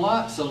there were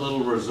lots of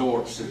little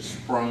resorts that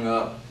sprung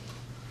up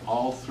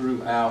all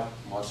throughout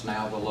what's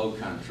now the Low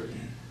Country.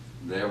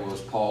 There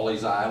was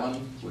Pawleys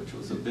Island, which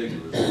was a big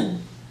resort.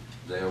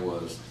 There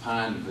was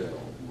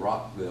Pineville,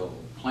 Rockville,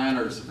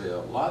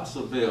 Plantersville, lots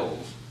of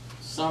villes,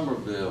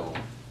 Somerville,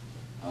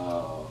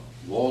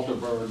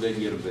 Walterburg didn't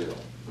get a bill.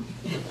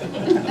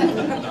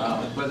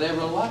 But there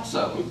were lots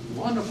of them.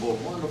 Wonderful,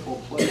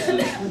 wonderful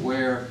places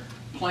where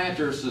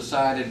planters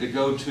decided to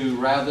go to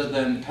rather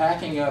than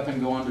packing up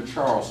and going to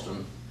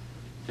Charleston,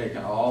 taking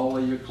all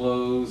of your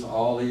clothes,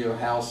 all of your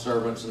house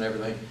servants and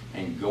everything,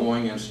 and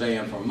going and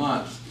staying for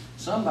months.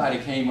 Somebody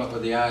came up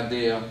with the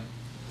idea,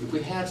 if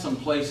we had some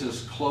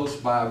places close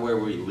by where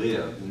we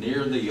live,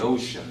 near the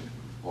ocean,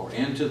 or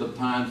into the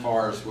pine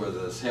forest where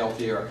there's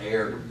healthier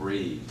air to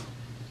breathe,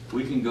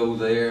 we can go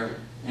there,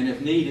 and if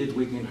needed,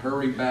 we can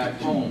hurry back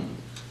home.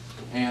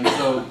 And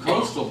so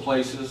coastal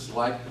places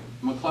like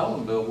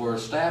McClellanville were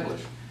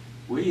established.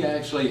 We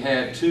actually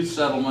had 2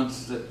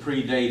 settlements that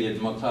predated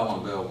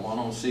McClellanville, one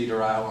on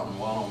Cedar Island and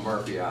one on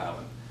Murphy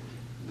Island.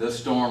 This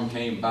storm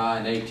came by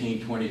in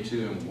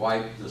 1822 and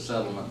wiped the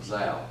settlements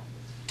out.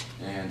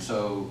 And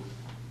so,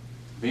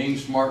 being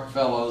smart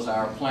fellows,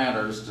 our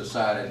planters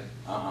decided,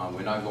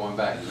 we're not going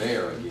back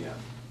there again.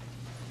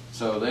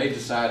 So they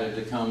decided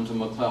to come to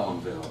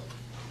McClellanville.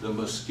 The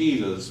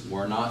mosquitoes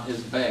were not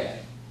as bad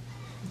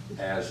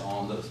as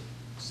on the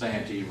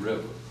Santee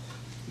River.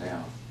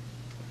 Now,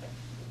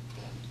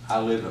 I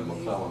live in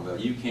McClellanville.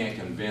 You can't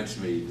convince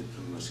me that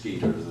the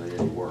mosquitoes are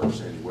any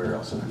worse anywhere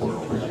else in the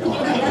world.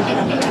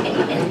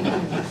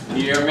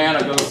 Here,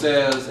 Manigo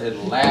says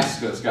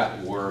Alaska's got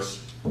worse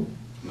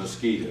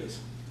mosquitoes.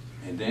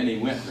 And then he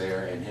went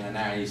there, and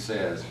now he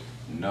says,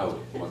 no,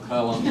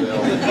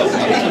 McClellanville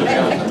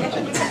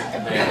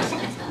has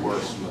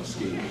worse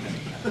mosquitoes.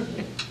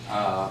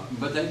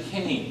 But they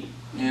came,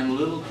 and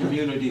little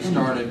communities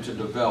started to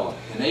develop.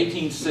 In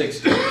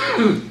 1860,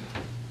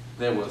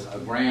 there was a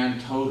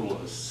grand total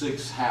of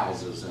 6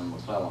 houses in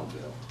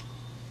McClellanville.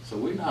 So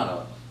we're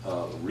not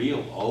a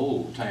real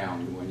old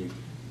town when you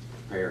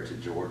compare it to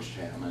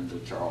Georgetown and to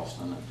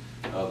Charleston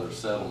and other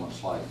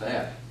settlements like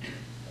that.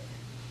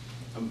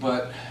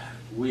 But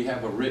we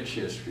have a rich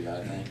history,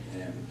 I think,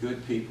 and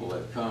good people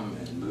have come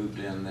and moved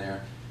in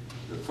there.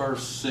 The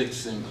first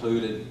 6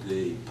 included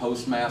the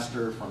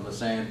postmaster from the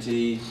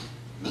Santee,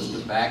 Mr.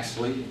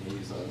 Baxley.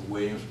 He's a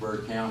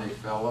Williamsburg County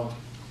fellow.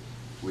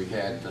 We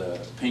had the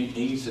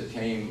Pinckneys that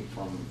came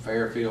from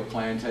Fairfield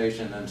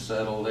Plantation and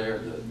settled there,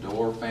 the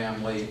Dorr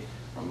family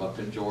from up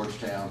in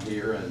Georgetown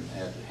here, and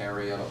at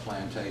Harrietta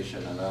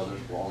Plantation and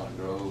others, Walnut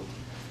Grove.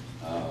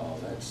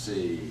 Let's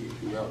see,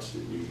 who else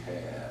did we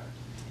have?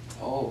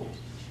 Oh,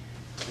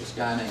 this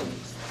guy named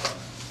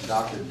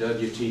Dr.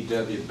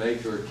 W.T.W.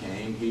 Baker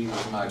came. He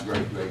was my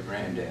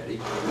great-great-granddaddy.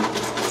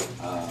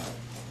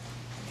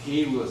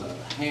 He was a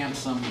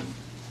handsome,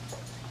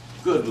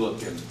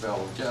 good-looking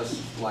fellow,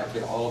 just like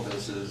all of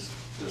his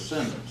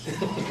descendants.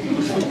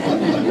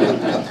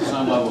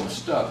 Some of them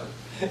stubborn,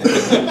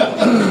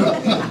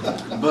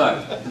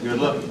 but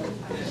good-looking.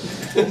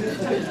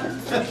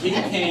 He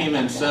came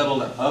and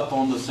settled up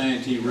on the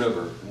Santee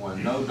River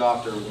when no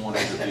doctor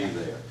wanted to be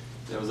there.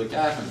 There was a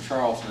guy from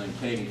Charleston that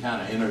came and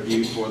kind of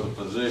interviewed for the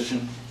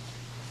position,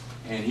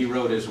 and he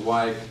wrote his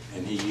wife,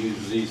 and he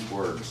used these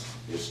words,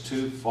 "It's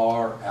too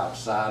far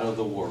outside of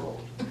the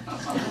world."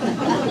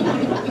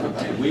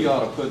 And we ought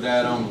to put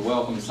that on the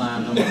welcome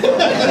sign. Don't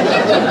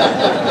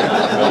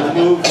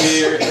move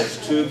here, it's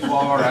too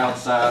far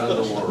outside of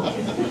the world.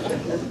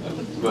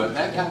 But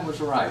that guy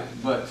was right.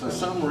 But for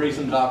some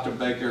reason, Dr.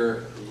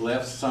 Baker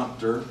left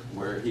Sumter,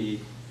 where he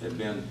had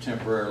been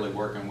temporarily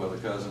working with a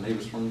cousin. He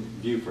was from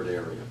Beaufort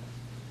area.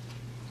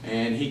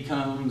 And he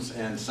comes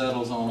and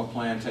settles on a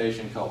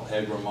plantation called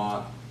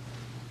Egremont.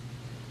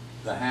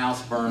 The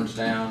house burns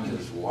down,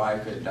 his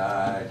wife had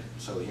died,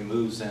 so he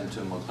moves into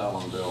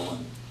McClellanville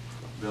and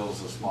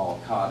builds a small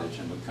cottage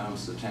and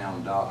becomes the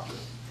town doctor.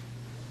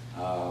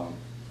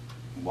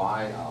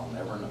 Why, I'll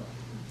never know,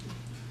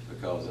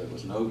 because there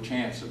was no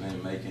chance of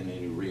him making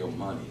any real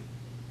money.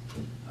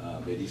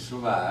 But he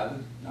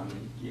survived. I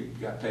mean, you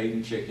got paid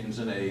in chickens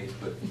and eggs,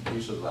 but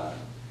he survived.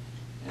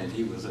 And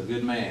he was a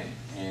good man.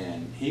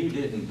 And he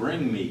didn't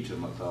bring me to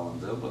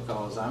McClellanville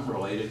because I'm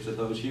related to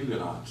those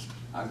Huguenots.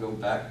 I go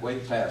back way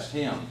past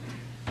him.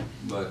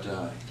 But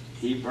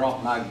he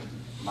brought my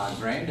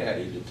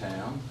granddaddy to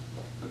town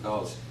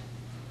because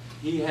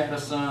he had a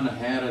son that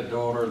had a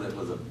daughter that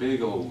was a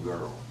big old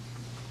girl.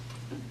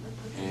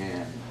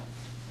 And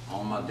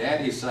on my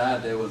daddy's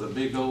side, there was a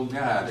big old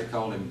guy. They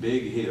called him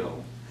Big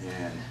Hill.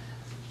 And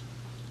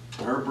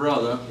her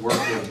brother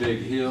worked with Big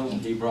Hill.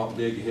 He brought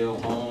Big Hill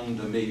home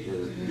to meet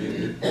his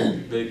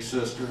big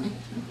sister.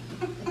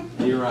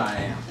 Here I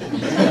am.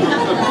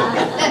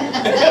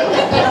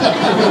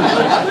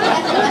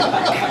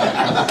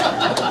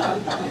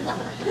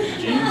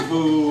 Gene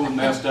Poole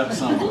messed up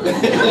somewhere.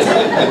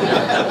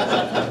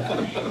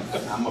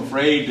 I'm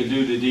afraid to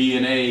do the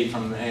DNA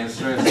from the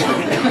ancestry.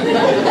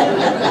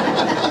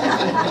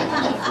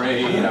 I'm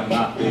afraid I'm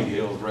not Big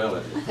Hill's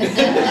relative.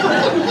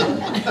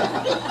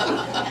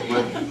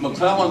 But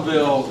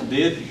McClellanville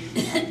did,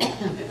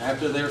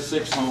 after their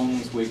 6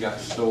 homes, we got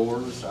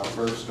stores. Our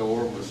first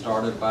store was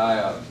started by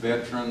a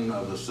veteran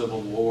of the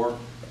Civil War.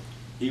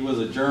 He was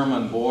a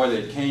German boy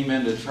that came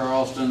into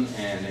Charleston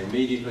and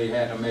immediately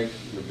had to make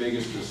the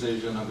biggest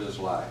decision of his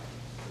life.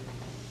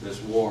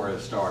 This war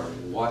had started.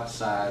 What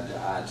side do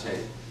I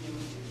take?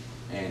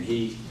 And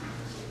he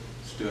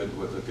stood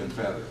with the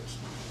Confederates,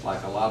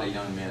 like a lot of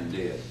young men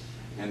did.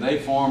 And they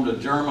formed a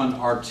German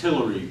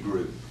artillery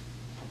group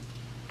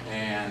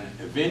and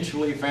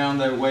eventually found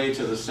their way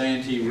to the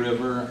Santee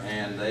River,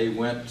 and they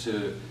went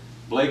to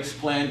Blake's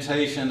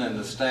plantation and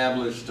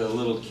established a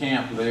little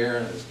camp there.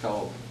 It's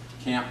called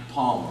Camp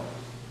Palmer.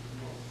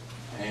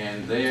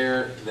 And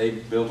there they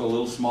built a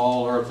little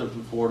small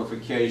earthen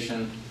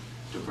fortification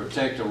to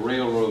protect a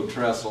railroad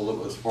trestle that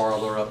was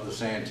farther up the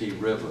Santee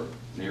River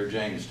near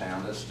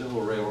Jamestown. There's still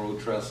a railroad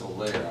trestle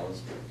there.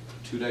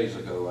 2 days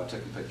ago, I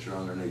took a picture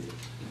underneath it.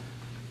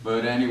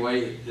 But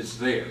anyway, it's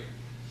there.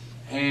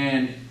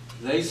 And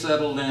they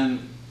settled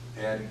in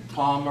at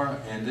Palmer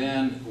and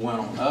then went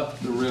on up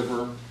the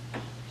river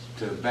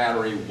to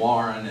Battery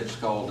Warren, it's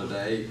called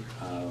today.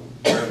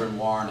 Reverend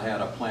Warren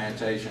had a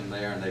plantation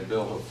there, and they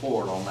built a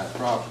fort on that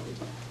property.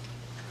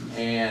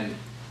 And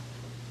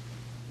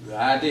the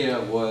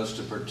idea was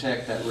to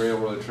protect that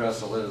railroad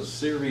trestle. There's a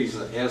series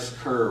of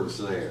S-curves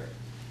there.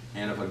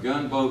 And if a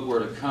gunboat were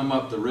to come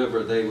up the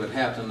river, they would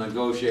have to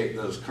negotiate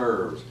those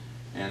curves.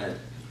 And a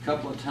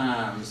couple of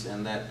times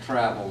in that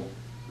travel,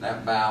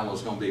 that bow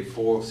was going to be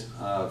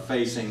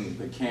facing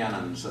the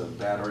cannons of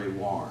Battery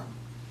Warren.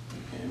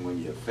 And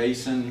when you're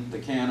facing the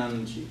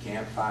cannons, you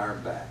can't fire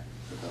back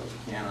because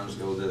the cannons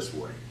go this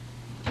way.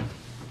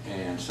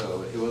 And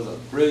so it was a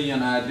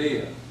brilliant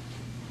idea.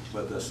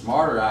 But the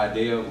smarter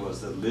idea was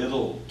the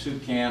little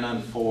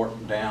 2-cannon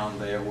fort down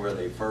there where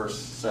they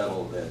first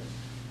settled at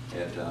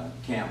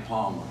Camp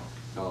Palmer,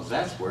 because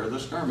that's where the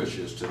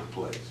skirmishes took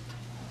place.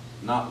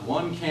 Not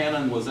one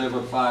cannon was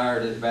ever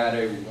fired at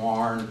Battery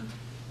Warren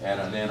at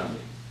an enemy.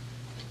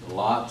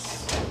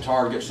 Lots of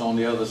targets on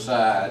the other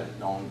side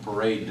on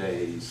parade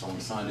days, on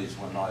Sundays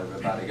when not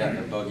everybody got in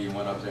their buggy and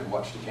went up there and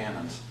watched the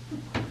cannons.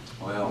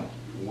 Well,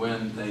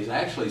 when they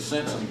actually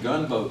sent some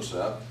gunboats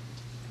up,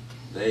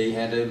 they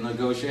had to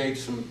negotiate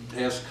some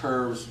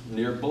S-curves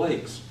near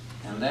Blake's,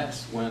 and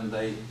that's when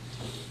they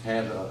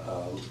had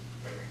a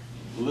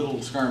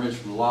little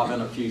skirmish,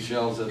 lobbing a few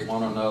shells at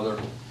one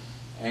another.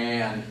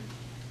 And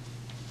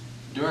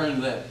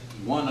during that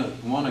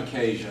one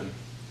occasion,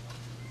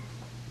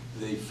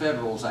 the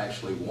Federals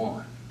actually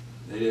won.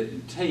 They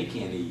didn't take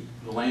any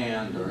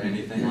land or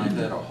anything like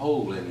that or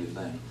hold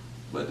anything,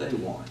 but they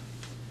won.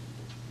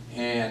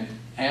 And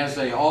as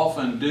they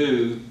often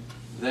do,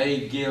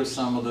 they give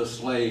some of the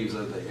slaves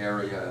of the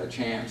area a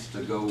chance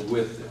to go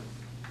with them,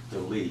 to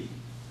leave,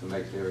 to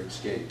make their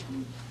escape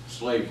from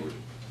slavery.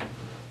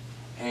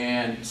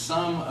 And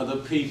some of the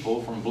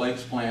people from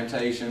Blake's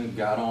plantation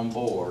got on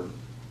board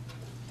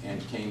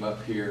and came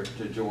up here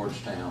to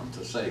Georgetown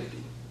to safety.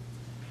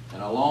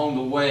 And along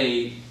the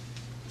way,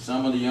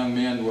 some of the young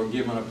men were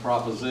given a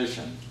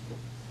proposition.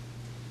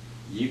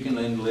 You can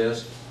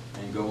enlist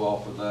and go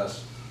off with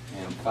us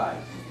and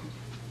fight.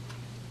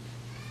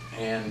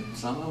 And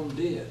some of them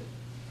did.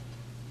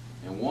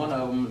 And one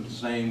of them,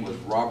 his name was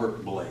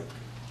Robert Blake.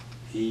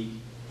 He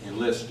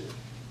enlisted.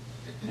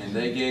 And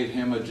they gave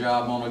him a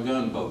job on a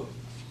gunboat.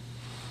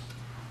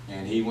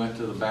 And he went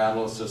to the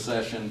Battle of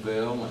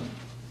Secessionville and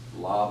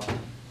lobbed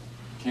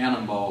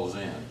cannonballs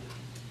in.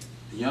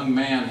 the young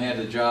man had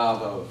the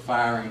job of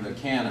firing the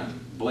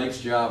cannon.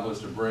 Blake's job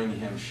was to bring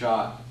him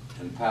shot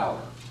and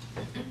powder,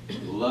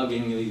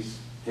 lugging these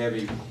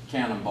heavy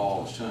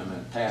cannonballs to him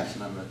and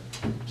passing them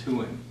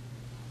to him.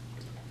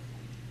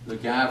 The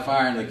guy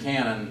firing the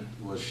cannon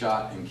was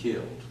shot and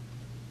killed.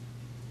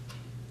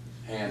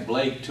 And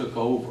Blake took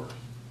over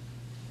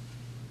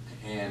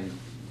and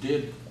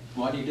did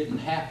what he didn't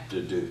have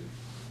to do.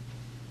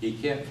 He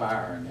kept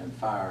firing and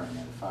firing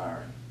and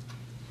firing.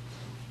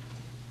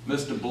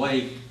 Mr.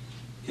 Blake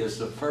is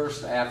the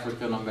first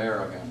African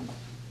American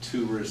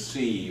to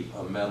receive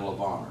a Medal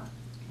of Honor.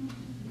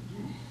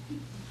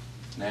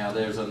 Now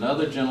there's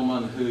another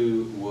gentleman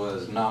who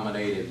was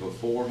nominated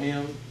before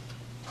him.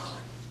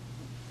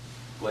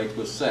 Blake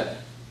was second,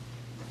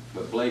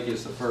 but Blake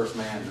is the first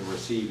man to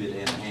receive it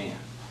in hand.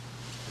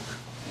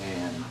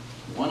 And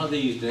one of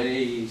these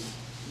days,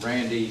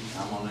 Randy,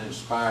 I'm going to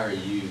inspire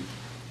you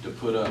to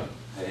put up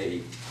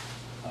a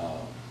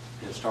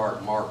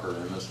historic marker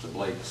in Mr.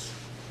 Blake's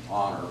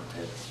honor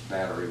at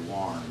Battery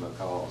Warren,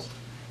 because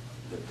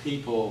the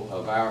people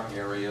of our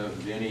area,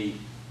 Vinny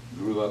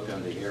grew up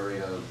in the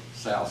area of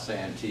South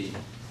Santee,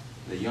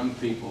 the young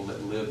people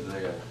that live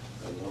there,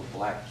 the little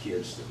black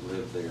kids that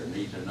live there,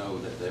 need to know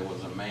that there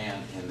was a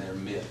man in their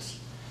midst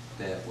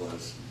that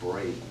was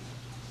brave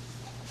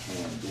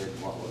and did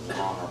what was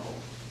honorable.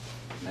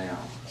 Now,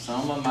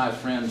 some of my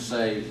friends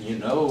say, you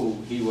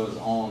know, he was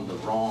on the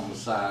wrong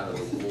side of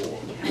the war.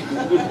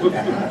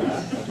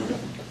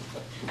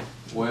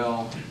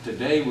 Well,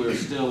 today we're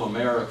still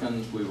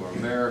Americans. We were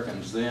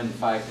Americans then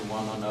fighting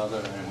one another,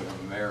 and we're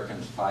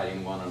Americans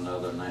fighting one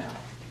another now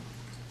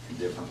in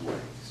different ways.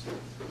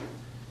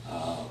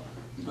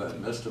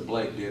 But Mr.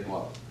 Blake did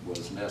what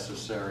was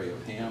necessary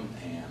of him,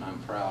 and I'm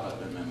proud of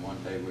him, and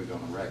one day we're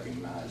going to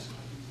recognize him,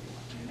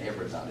 and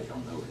everybody will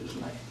know his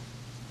name.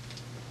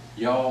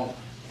 Y'all,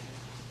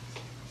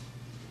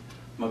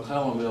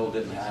 McClellanville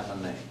didn't have a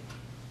name.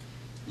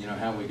 You know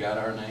how we got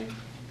our name?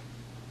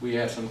 We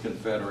had some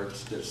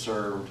Confederates that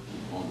served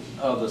on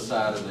the other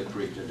side of the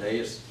creek. Today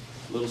it's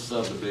little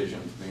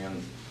subdivisions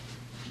being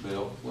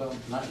built. Well,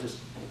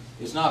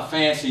 it's not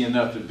fancy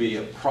enough to be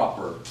a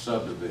proper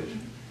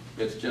subdivision.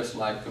 It's just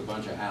like a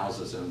bunch of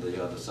houses on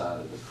the other side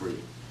of the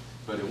creek.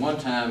 But at one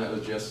time it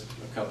was just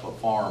a couple of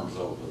farms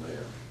over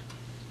there.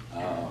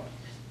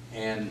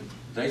 And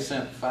they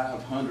sent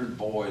 500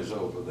 boys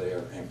over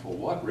there, and for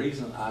what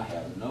reason, I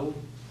have no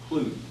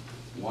clue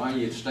why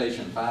you'd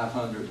station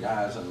 500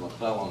 guys in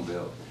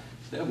McClellanville.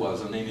 There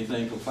wasn't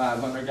anything for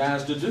 500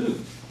 guys to do.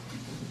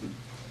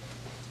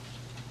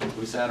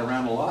 We sat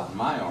around a lot in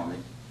my army.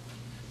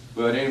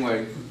 But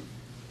anyway,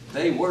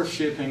 they were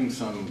shipping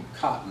some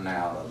cotton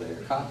out of there.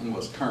 Cotton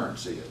was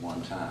currency at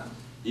one time.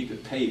 You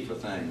could pay for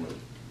things with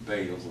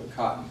bales of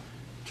cotton.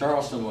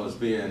 Charleston was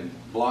being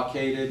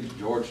blockaded,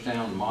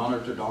 Georgetown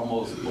monitored,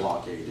 almost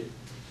blockaded.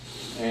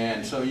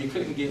 And so you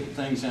couldn't get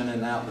things in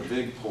and out the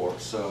big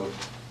ports. So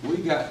we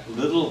got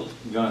little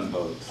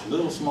gunboats,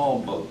 little small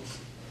boats,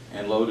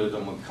 and loaded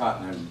them with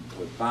cotton and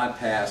would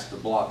bypass the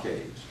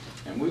blockades.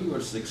 And we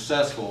were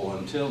successful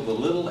until the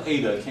little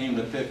Ada came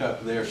to pick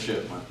up their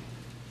shipment.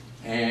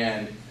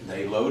 And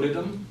they loaded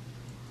them,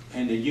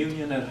 and the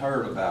Union had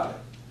heard about it.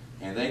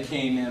 And they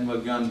came in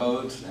with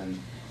gunboats and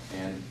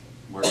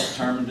were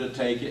determined to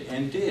take it,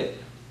 and did.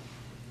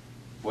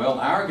 Well,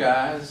 our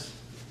guys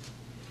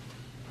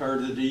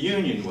heard that the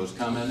Union was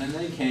coming, and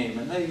they came,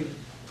 and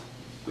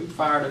we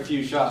fired a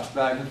few shots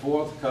back and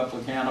forth, a couple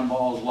of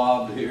cannonballs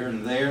lobbed here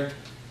and there,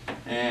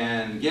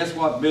 and guess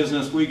what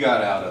business we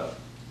got out of?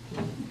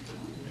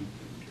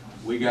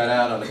 We got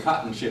out of the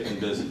cotton shipping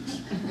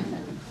business.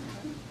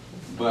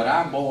 But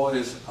our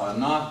boys are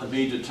not to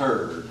be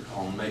deterred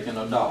on making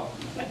a dollar.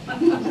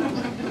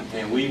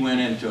 And we went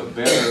into a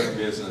better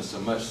business, a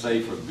much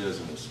safer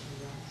business.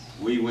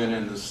 We went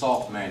into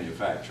salt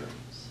manufacturing.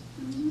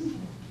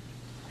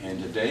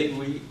 And today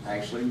we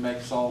actually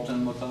make salt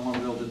in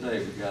McClellanville today.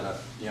 We've got a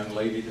young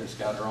lady that's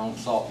got her own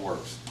salt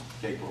works,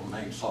 capable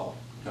Maine Salt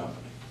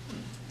Company.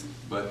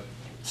 But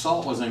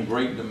salt was in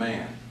great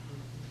demand.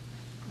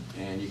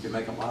 And you could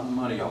make a lot of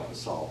money off of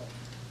salt.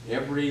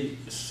 Every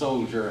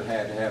soldier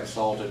had to have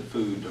salted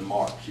food to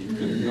march. You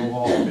couldn't go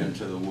off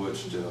into the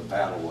woods to a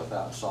battle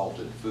without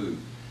salted food.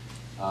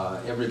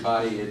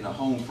 Everybody in the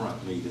home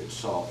front needed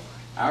salt.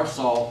 Our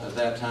salt at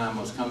that time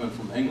was coming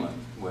from England.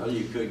 Well,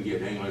 you couldn't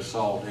get English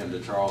salt into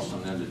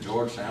Charleston, into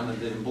Georgetown, and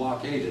didn't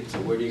blockade it. So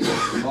where do you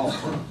get the salt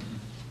from?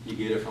 You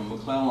get it from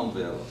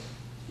McClellanville.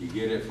 You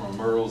get it from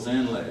Murrells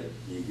Inlet.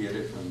 You get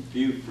it from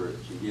Beaufort.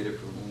 You get it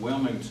from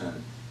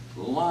Wilmington.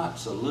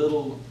 Lots of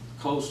little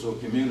coastal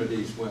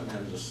communities went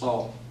into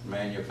salt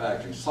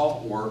manufacturing.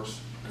 Salt works,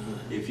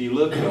 if you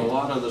look at a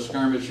lot of the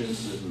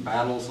skirmishes and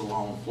battles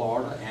along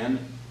Florida, and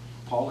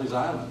Pawleys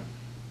Island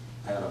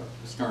had a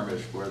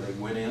skirmish where they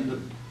went in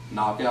to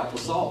knock out the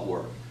salt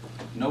work.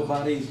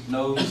 Nobody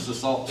knows the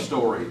salt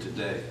story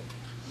today,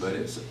 but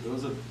it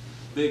was a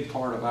big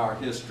part of our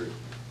history.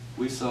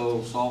 We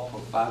sold salt for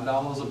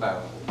 $5 a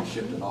barrel and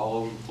shipped it all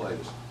over the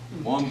place.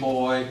 One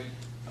boy,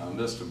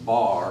 Mr.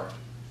 Barr,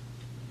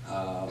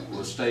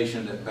 was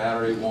stationed at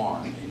Battery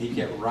 1, and he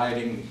kept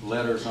writing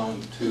letters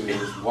on to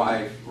his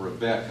wife,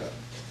 Rebecca.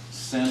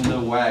 Send a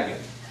wagon.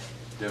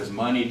 There's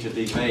money to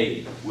be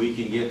made. We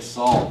can get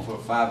salt for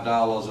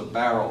 $5 a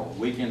barrel.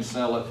 We can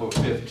sell it for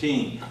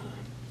 15.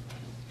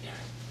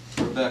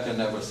 Rebecca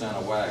never sent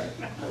a wagon,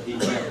 but he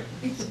kept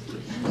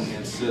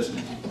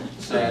insisting.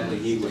 Sadly,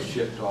 he was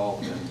shipped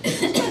off and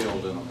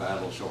killed in a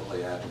battle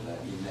shortly after that.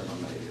 He never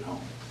made it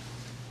home.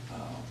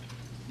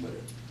 But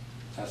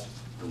that's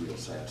a real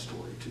sad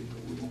story too,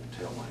 but we won't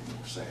tell any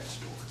more sad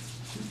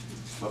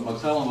stories. But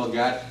McClellanville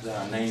got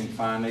their name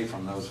finally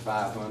from those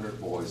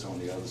 500 boys on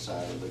the other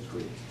side of the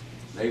creek.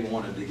 They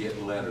wanted to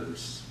get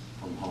letters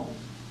from home.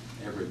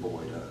 Every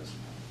boy does.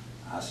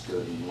 I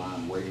stood in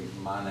line waiting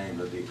for my name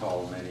to be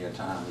called many a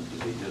time and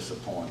to be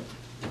disappointed.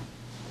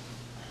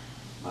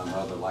 My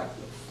mother liked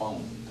the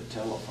phone, the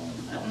telephone.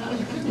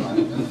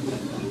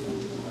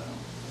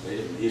 They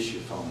didn't issue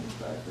phones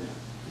back then.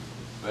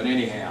 But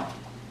anyhow,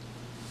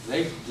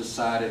 they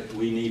decided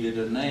we needed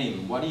a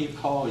name. What do you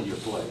call your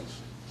place?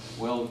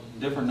 Well,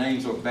 different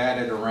names were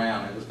batted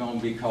around. It was going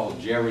to be called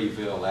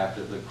Jerryville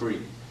after the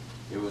creek.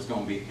 It was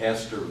going to be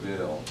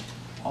Estherville.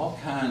 All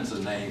kinds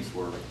of names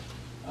were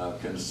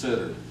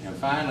considered. And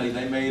finally,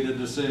 they made a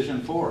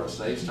decision for us.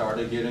 They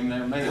started getting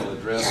their mail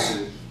addressed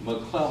to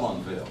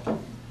McClellanville.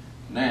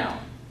 Now,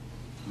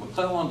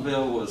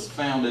 McClellanville was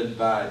founded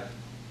by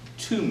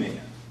two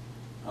men,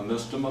 a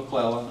Mr.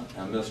 McClellan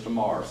and Mr.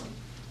 Morrison.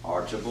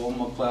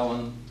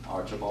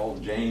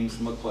 Archibald James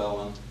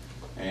McClellan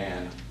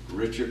and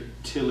Richard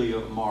Tilley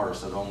of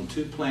Morrison owned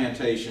two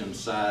plantations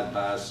side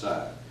by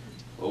side.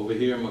 Over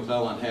here,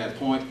 McClellan had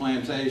Point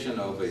Plantation.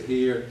 Over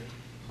here,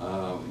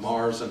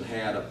 Morrison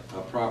had a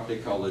property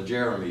called the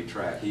Jeremy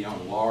Tract. He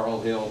owned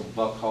Laurel Hill,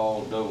 Buck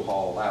Hall, Doe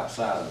Hall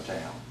outside of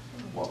town,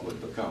 what would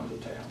become the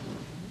town.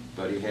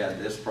 But he had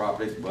this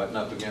property butting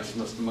up against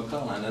Mr.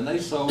 McClellan, and they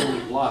sold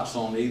lots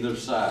on either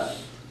side,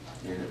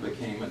 and it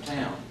became a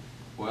town.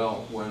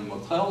 Well, when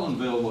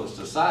McClellanville was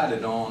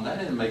decided on, that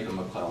didn't make the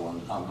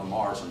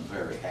Morrison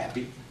very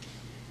happy.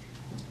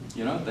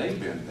 You know, they've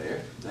been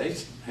there. They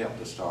helped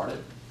to start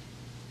it.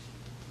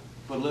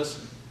 But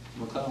listen,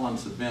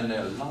 McClellans had been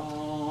there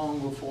long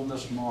before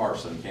Mr.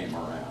 Morrison came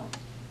around.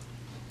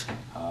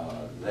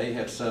 They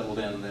had settled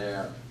in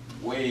there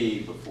way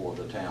before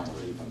the town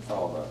was even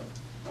thought of.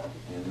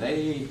 And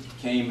they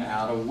came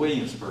out of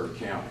Williamsburg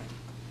County.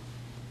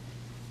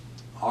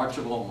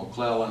 Archibald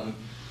McClellan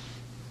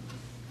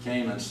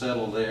came and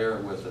settled there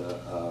with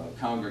a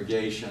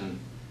congregation,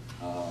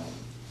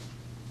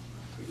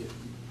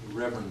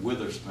 Reverend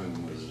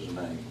Witherspoon was his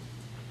name,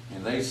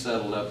 and they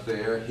settled up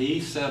there. He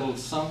settled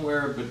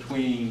somewhere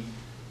between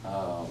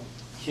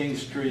King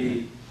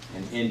Street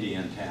and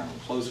Indiantown,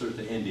 closer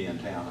to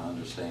Indiantown, I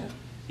understand.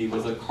 He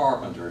was a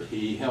carpenter.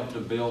 He helped to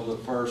build the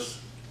first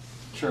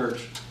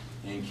church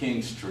in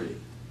King Street,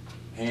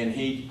 and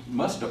he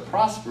must have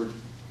prospered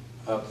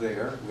up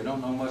there. We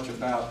don't know much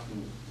about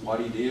what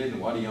he did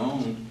and what he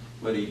owned,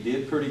 but he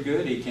did pretty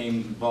good. He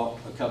came and bought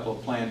a couple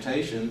of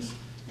plantations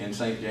in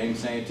St. James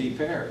Santee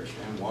Parish,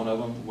 and one of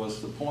them was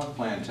the Point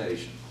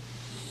Plantation.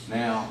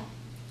 Now,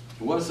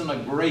 it wasn't a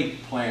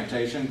great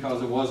plantation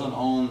because it wasn't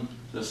on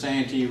the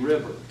Santee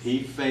River.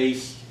 He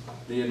faced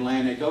the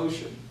Atlantic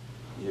Ocean.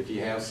 If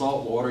you have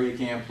salt water, you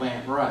can't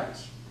plant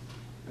rice.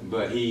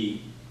 But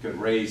he could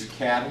raise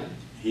cattle,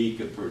 he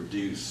could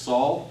produce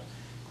salt,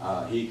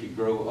 he could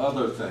grow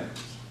other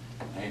things.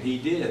 And he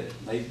did.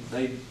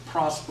 They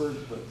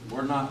prospered, but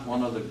we're not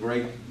one of the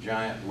great,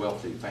 giant,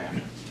 wealthy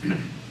families.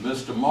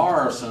 Mr.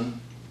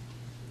 Morrison,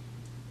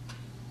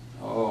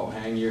 oh,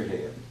 hang your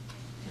head.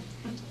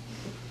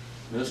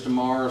 Mr.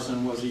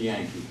 Morrison was a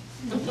Yankee.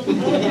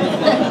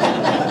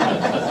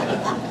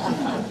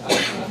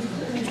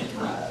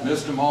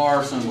 Mr.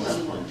 Morrison was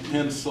from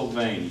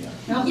Pennsylvania.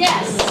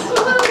 Yes.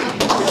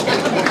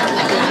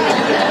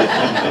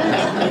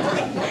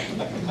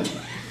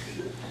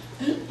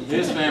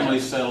 His family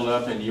settled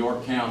up in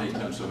York County,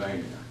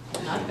 Pennsylvania.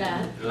 Not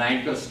bad.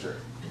 Lancaster,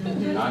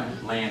 not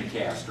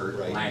Lancaster,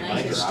 Right.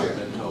 Lancaster, I've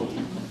been told.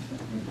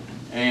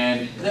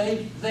 And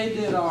they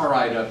did all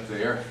right up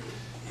there.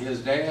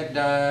 His dad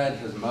died,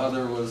 his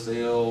mother was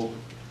ill,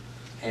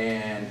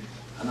 and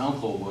an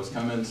uncle was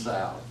coming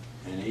south.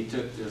 And he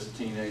took this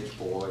teenage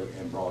boy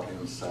and brought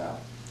him south.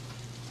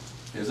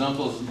 His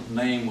uncle's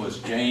name was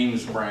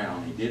James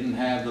Brown. He didn't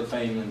have the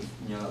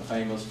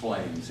famous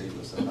flames. He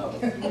was another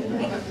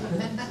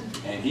one.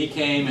 And he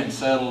came and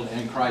settled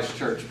in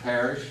Christchurch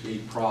Parish. He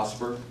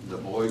prospered. The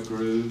boy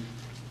grew.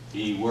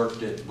 He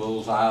worked at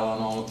Bull's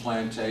Island on a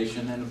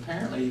plantation, and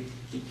apparently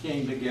he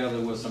came together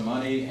with some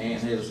money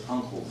and his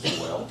uncle's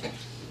wealth.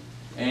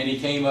 And he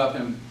came up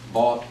and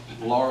bought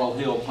Laurel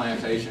Hill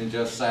Plantation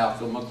just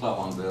south of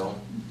McClellanville.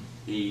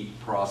 He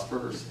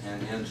prospers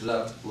and ends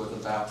up with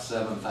about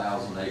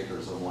 7,000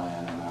 acres of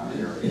land in our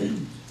area.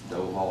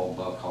 Doe Hall,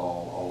 Buck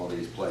Hall, all of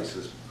these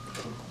places.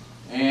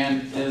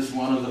 And is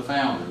one of the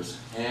founders.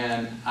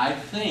 And I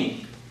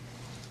think,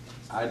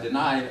 I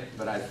deny it,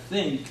 but I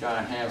think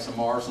I have some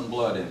Morrison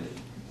blood in me.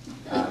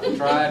 I've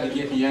tried to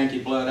get the Yankee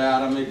blood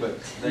out of me,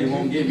 but they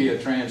won't give you a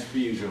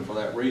transfusion for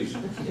that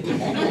reason.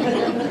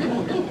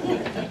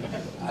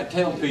 I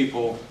tell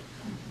people,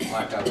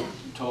 like I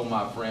told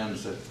my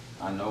friends that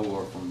I know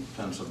are from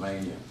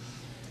Pennsylvania,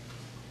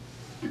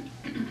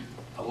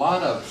 a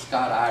lot of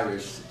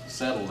Scott-Irish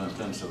settled in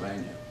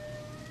Pennsylvania.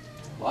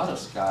 A lot of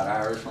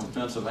Scott-Irish from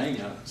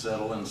Pennsylvania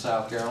settled in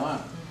South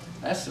Carolina.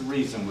 That's the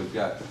reason we've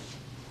got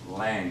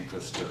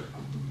Lancaster,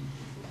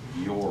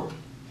 York,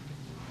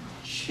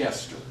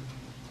 Chester.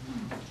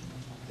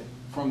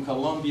 From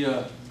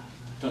Columbia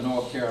to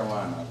North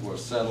Carolina were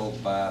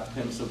settled by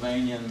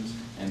Pennsylvanians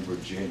and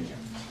Virginians.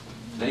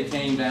 They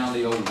came down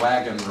the old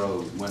wagon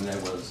road when there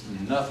was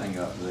nothing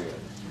up there.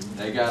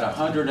 They got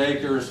 100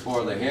 acres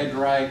for the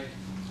headright,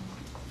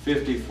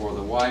 50 for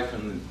the wife,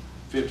 and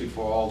 50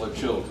 for all the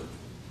children,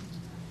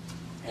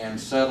 and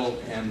settled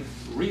in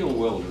real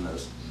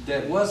wilderness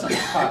that wasn't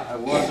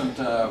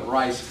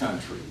rice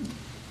country.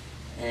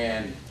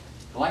 And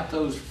like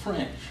those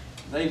French,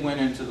 they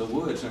went into the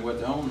woods and with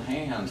their own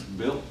hands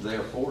built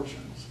their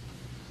fortunes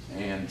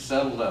and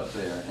settled up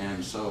there.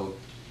 And so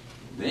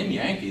them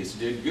Yankees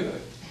did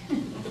good,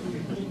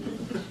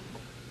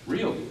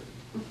 real good.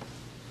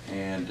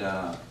 And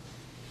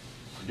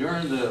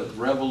during the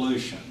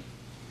Revolution,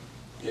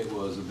 it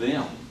was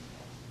them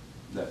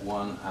that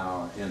won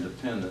our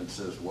independence,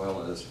 as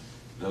well as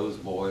those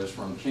boys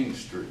from King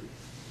Street.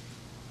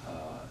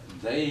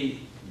 They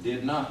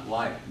did not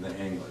like the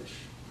English.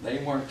 They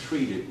weren't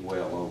treated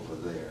well over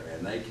there,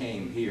 and they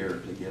came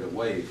here to get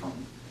away from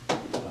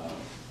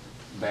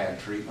bad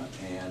treatment,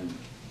 and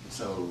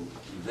so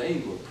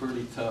they were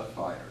pretty tough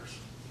fighters.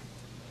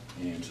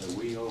 And so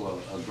we owe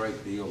a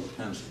great deal to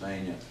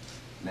Pennsylvania.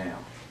 Now,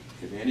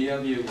 if any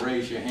of you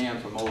raise your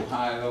hand from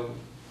Ohio,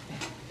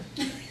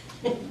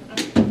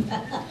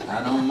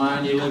 I don't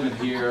mind you living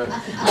here.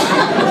 You've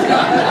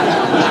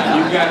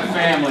got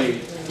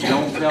family,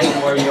 don't tell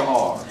them where you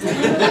are.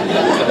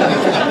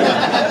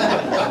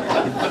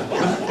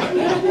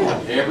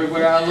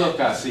 Everywhere I look,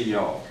 I see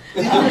y'all.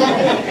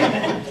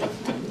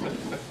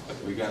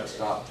 We got to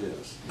stop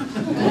this.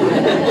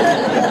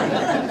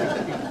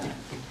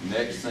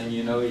 Next thing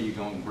you know, you're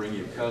going to bring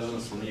your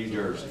cousins from New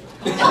Jersey.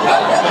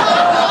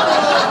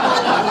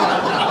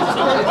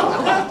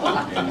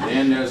 And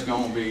then there's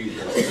going to be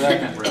the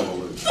second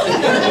revolution.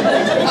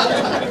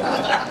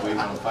 We're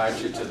going to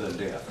fight you to the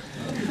death.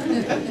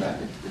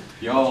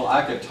 Y'all,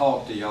 I could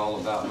talk to y'all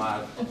about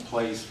my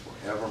place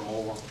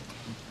forevermore.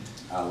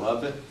 I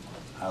love it.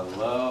 I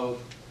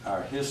love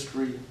our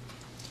history.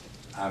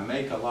 I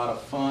make a lot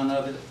of fun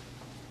of it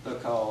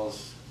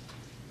because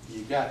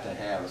you got to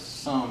have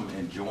some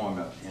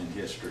enjoyment in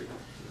history.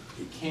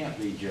 It can't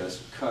be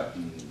just cut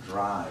and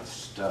dry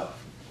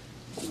stuff,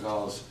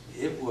 because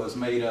it was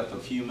made up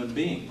of human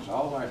beings.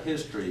 All our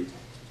history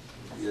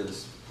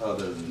is,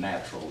 other than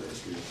natural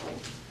history, of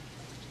course,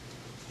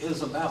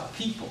 is about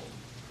people.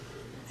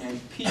 And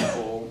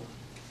people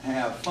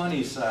have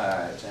funny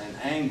sides and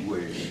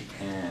anguish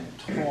and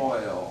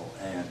toil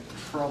and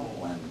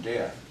trouble and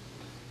death.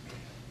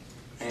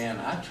 And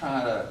I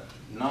try to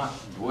not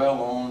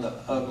dwell on the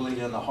ugly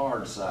and the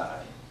hard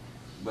side,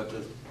 but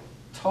to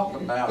talk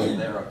about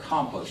their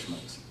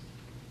accomplishments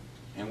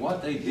and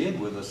what they did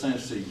with a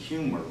sense of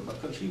humor,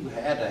 because you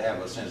had to have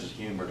a sense of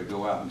humor to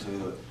go out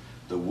into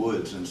the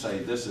woods and say,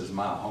 this is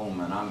my home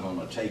and I'm going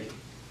to take it.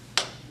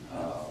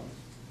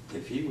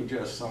 If you were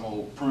just some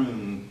old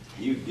prune,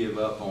 you'd give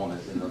up on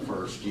it in the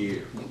first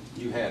year.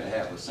 You had to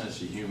have a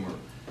sense of humor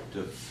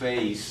to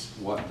face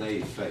what they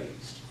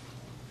faced.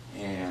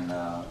 And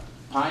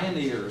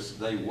pioneers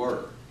they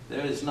were.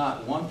 There is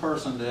not one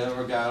person that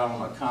ever got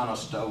on a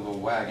Conestoga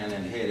wagon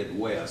and headed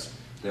west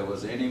that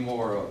was any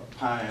more a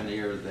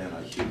pioneer than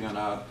a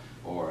Huguenot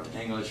or an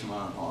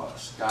Englishman or a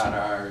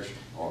Scott-Irish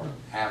or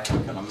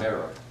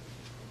African-American.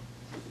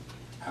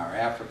 Our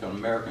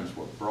African-Americans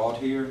were brought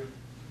here,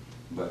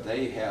 but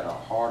they had a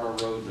harder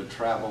road to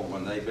travel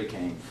when they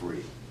became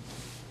free.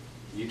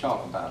 You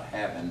talk about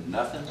having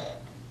nothing,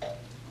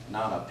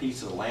 not a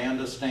piece of land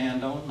to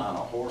stand on, not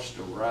a horse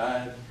to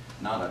ride,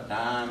 not a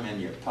dime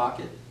in your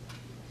pocket.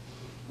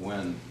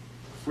 When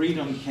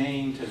freedom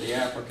came to the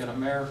African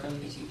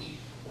Americans,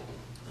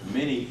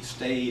 many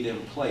stayed in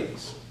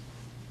place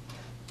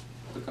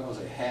because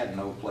they had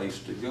no place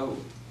to go,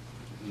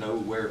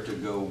 nowhere to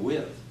go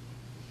with,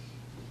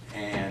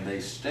 and they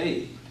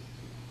stayed.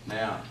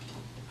 Now,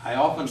 I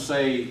often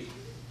say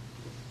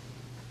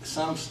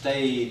some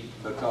stayed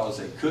because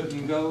they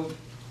couldn't go,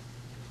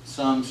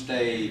 some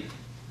stayed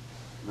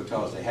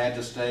because they had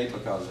to stay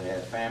because they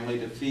had family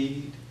to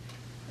feed,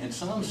 and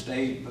some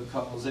stayed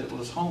because it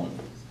was home.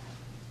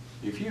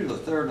 If you're the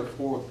third or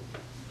fourth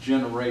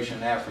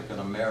generation African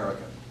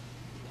American,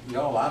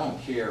 y'all, I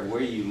don't care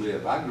where you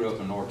live. I grew up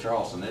in North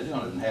Charleston. They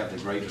don't have the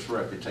greatest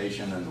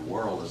reputation in the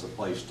world as a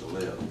place to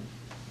live.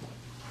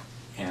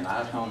 And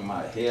I hung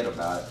my head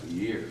about it for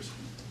years.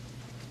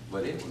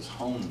 But it was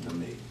home to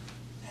me.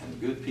 And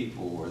good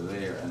people were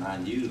there, and I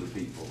knew the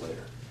people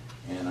there.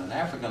 And an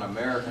African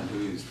American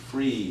who's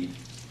freed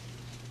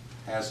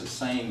has the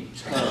same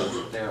tug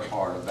at their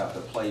heart about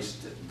the place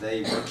that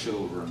they were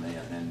children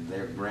in and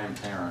their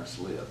grandparents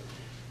lived.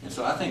 And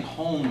so I think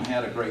home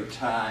had a great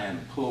tie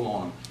and pull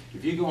on them.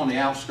 If you go on the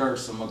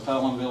outskirts of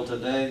McClellanville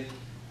today,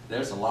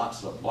 there's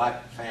lots of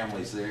black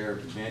families there.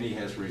 Benny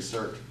has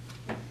researched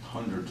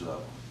hundreds of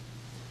them.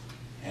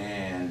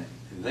 And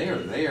they're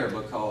there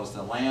because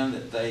the land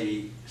that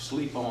they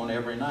sleep on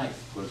every night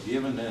was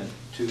given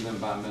to them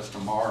by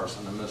Mr.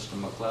 Morrison and Mr.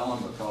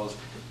 McClellan because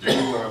they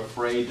were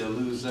afraid to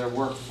lose their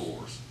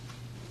workforce.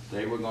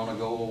 They were going to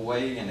go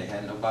away and they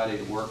had nobody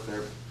to work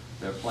their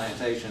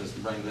plantations to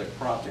bring their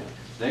crop in.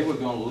 They were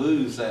going to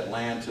lose that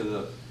land to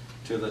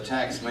the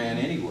tax man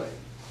anyway.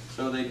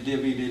 So they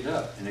divvied it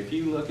up. And if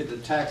you look at the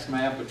tax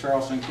map of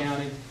Charleston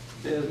County,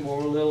 there's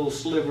more little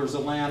slivers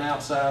of land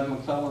outside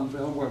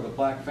McClellanville where the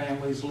black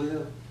families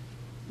live.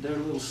 They're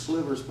little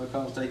slivers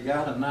because they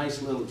got a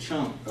nice little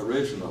chunk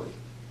originally.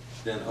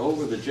 Then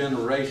over the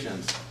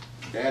generations,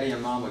 Daddy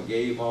and Mama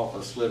gave off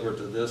a sliver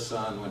to this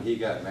son when he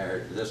got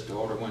married, to this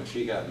daughter when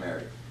she got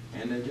married.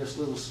 And they're just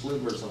little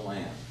slivers of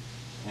land.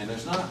 And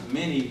there's not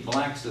many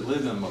blacks that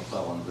live in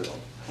McClellanville,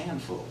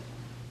 handful.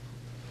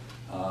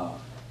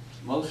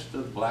 Most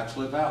of the blacks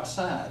live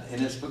outside,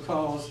 and it's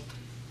because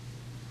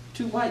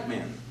two white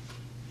men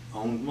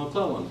owned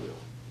McClellanville.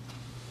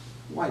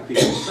 White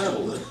people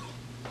settled it.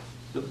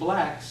 The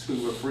blacks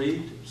who were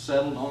freed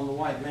settled on the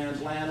white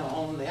man's land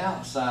on the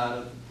outside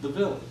of the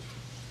village.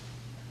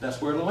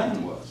 That's where the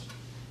land was.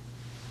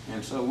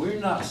 And so we're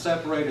not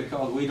separated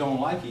because we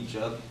don't like each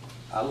other.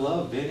 I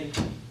love Benny.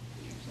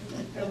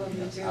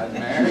 I'd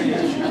marry her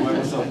if she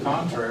wasn't so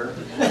contrary.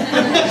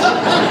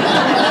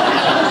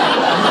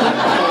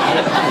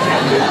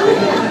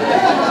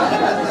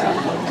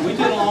 We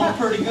get along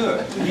pretty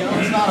good. You know,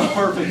 it's not a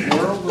perfect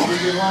world, but we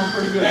get along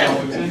pretty good,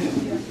 don't we, Benny?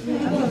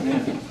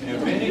 And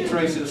Benny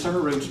traces her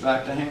roots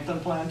back to Hampton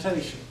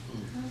Plantation.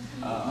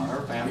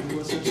 Her family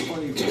was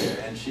enslaved there,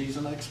 and she's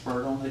an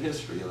expert on the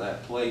history of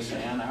that place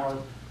and our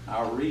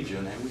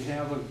region. And we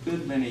have a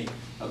good many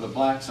of the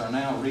blacks are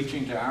now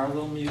reaching to our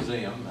little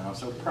museum, and I'm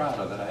so proud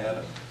of it. I had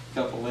a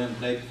couple in the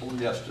day before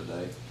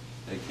yesterday.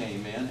 They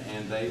came in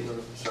and they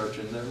were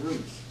searching their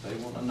roots. They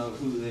want to know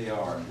who they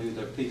are and who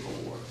their people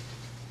were.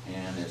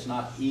 And it's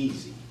not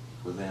easy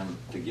for them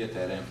to get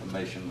that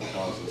information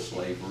because of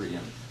slavery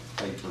and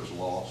papers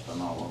lost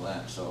and all of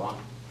that. So I'm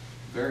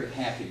very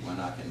happy when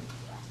I can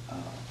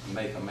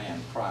make a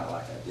man cry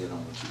like I did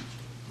on the Tuesday.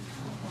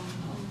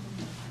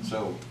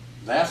 So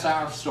that's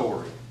our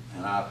story,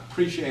 and I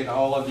appreciate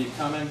all of you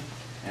coming,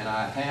 and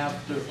I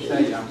have to tell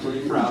you, I'm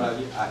pretty proud of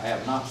you. I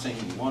have not seen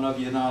one of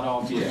you nod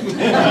off yet.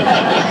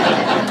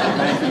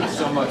 Thank you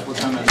so much for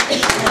coming.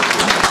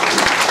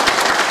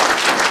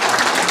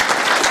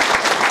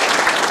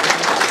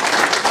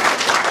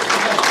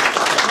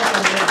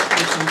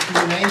 Some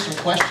Q&A, some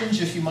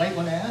questions if you might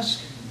want to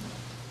ask.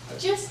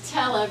 Just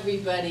tell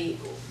everybody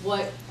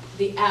what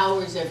the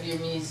hours of your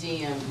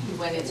museum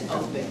when it's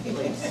open,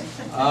 please.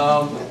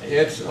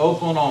 It's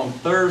open on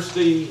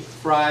Thursday,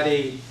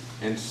 Friday,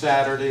 and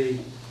Saturday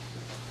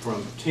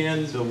from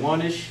 10 to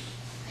 1-ish.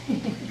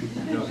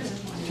 No,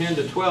 10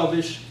 to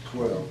 12-ish.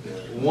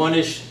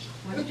 1-ish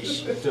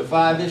to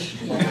 5-ish.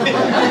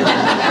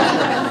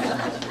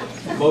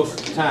 Most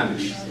of the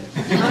time-ish.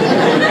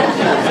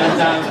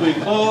 Sometimes we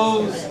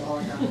close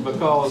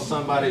because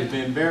somebody's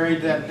been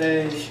buried that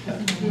day,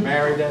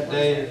 married that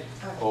day,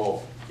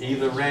 or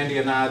either Randy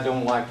and I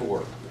don't like to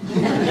work.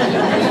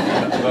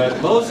 But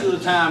most of the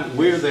time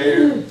we're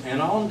there,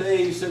 and on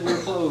days that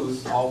we're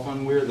closed,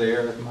 often we're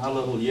there. My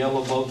little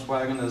yellow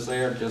Volkswagen is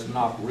there, just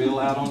knock real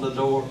loud on the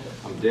door.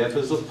 I'm deaf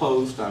as a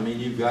post. I mean,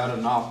 you've got to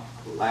knock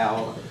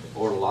loud,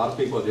 or a lot of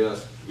people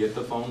just get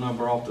the phone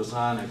number off the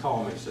sign and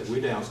call me and say,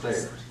 we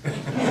downstairs. But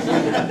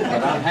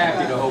I'm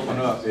happy to open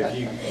up if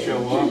you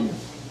show up.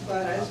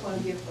 But I just want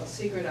to give a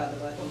secret out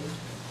of it.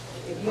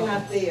 If you're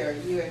not there,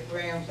 you're at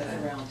Graham's at the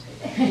round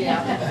table.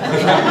 Yeah.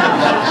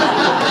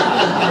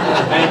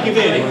 Thank you,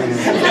 Benny.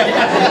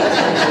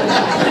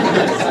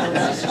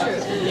 That's true.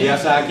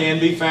 Yes, I can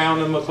be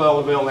found in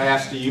McClellanville.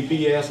 Ask the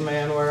UPS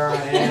man where I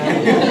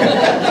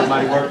am.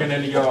 Somebody working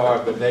in the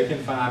yard, but they can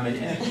find me.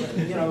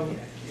 And, you know,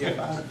 if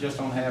I just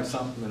don't have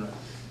something.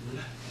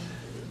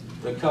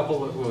 The couple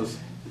that was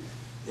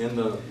in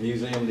the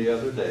museum the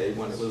other day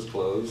when it was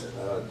closed,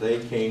 they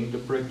came to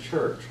Brick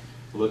Church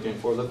looking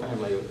for the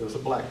family. It was a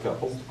black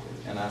couple,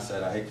 and I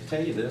said, I hate to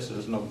tell you this,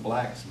 there's no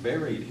blacks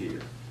buried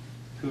here.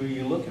 Who are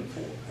you looking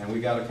for? And we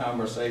got a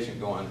conversation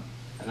going,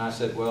 and I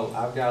said, well,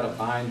 I've got a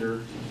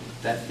binder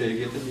that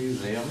big at the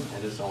museum,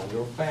 and it's on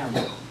your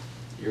family.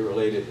 You're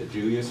related to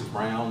Julius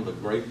Brown, the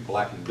great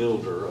black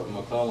builder of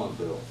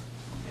McClellanville,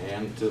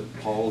 and to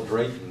Paul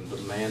Drayton, the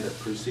man that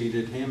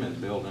preceded him in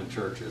building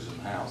churches and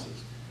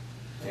houses.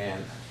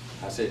 And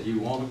I said, you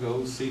want to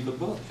go see the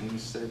book? And he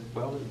said,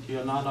 well,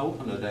 you're not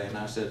open today. And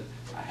I said,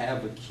 I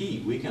have a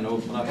key. We can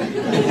open up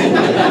anything.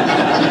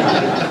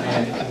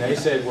 And they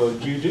said, well,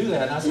 do you do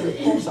that? And I said, of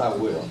course I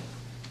will.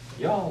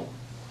 Y'all,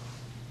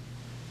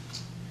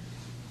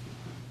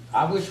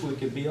 I wish we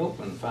could be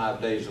open 5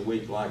 days a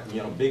week like,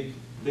 you know, big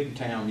big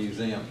town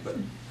museum, but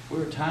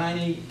we're a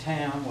tiny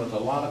town with a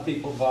lot of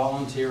people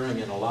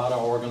volunteering and a lot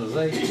of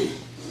organizations.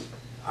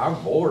 Our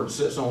board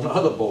sits on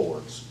other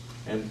boards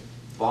and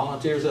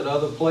volunteers at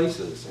other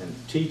places and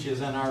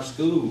teaches in our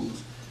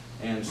schools.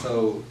 And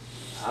so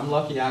I'm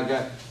lucky I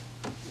got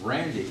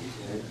Randy.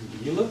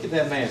 You look at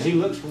that man, he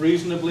looks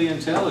reasonably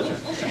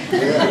intelligent.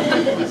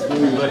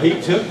 But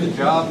he took the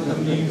job in the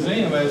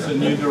museum as the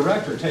new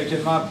director,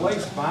 taking my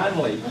place.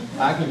 Finally,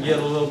 I can get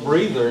a little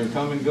breather and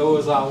come and go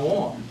as I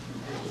want.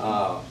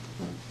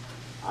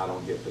 I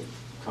don't get to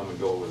come and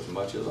go as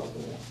much as I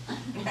want.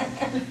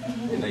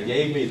 And they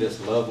gave me this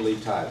lovely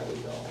title,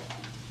 y'all.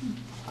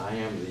 I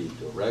am the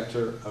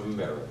Director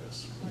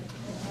Emeritus.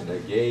 And they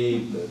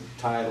gave the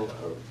title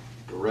of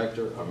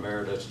Director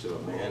Emeritus to a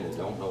man that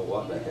don't know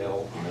what the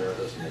hell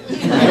emeritus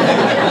means.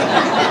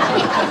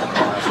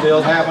 I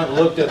still haven't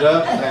looked it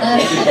up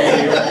after 2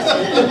 years,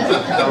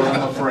 so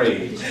I'm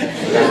afraid.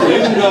 But I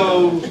do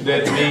know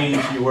that it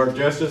means you work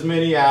just as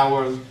many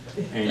hours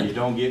and you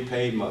don't get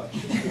paid much.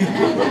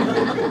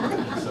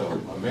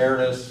 So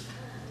emeritus,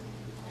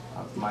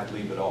 I might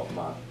leave it off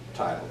my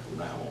title from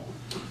now on.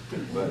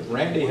 But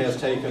Randy has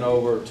taken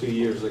over 2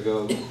 years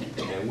ago,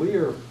 and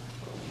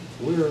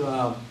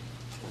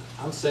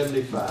I'm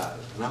 75,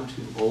 and I'm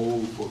too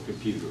old for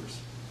computers.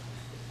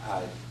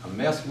 I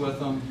mess with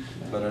them,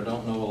 but I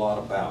don't know a lot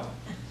about them.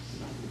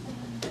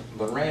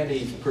 But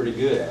Randy's pretty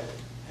good at it,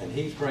 and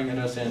he's bringing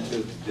us into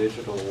the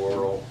digital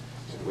world.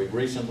 We've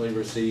recently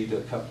received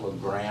a couple of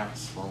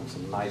grants from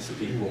some nice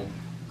people,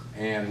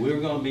 and we're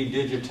going to be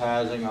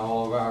digitizing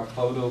all of our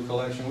photo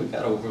collection. We've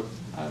got over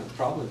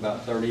probably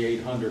about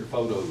 3,800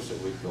 photos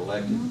that we've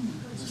collected.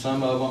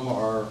 Some of them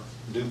are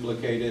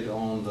duplicated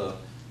on the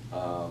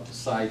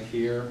site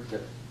here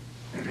that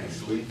a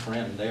sweet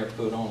friend there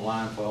put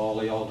online for all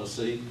of y'all to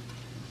see.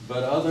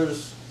 But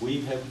others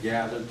we have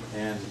gathered,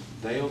 and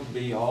they'll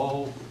be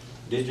all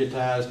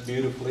digitized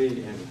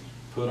beautifully and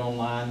put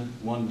online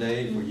one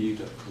day for you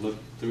to look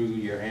through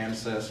your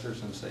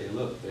ancestors and say,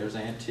 look, there's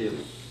Aunt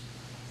Tilly.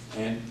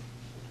 And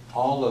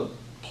all the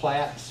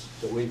plats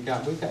that we've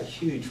got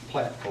huge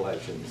plat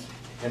collections.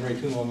 Henry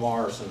Toomer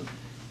Morrison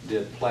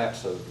did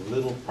plats of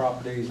little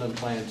properties and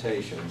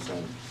plantations,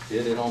 and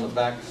did it on the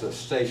back of the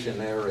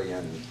stationery,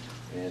 and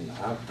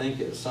I think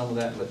it's some of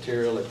that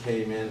material that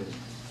came in,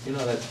 you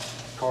know, that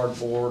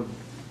cardboard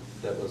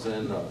that was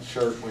in the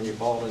shirt when you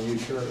bought a new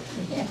shirt?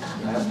 Yeah.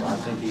 That's why I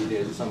think he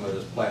did some of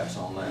his plats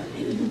on that.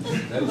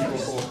 Those were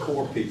for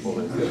poor people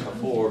that couldn't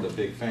afford the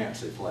big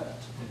fancy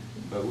plats.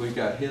 But we've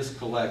got his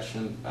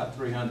collection, about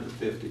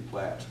 350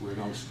 plats. We're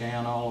going to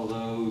scan all of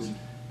those,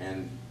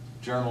 and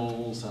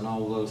journals and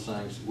all of those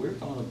things. We're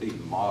going to be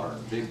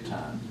modern, big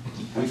time.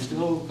 We're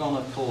still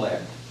going to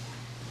collect,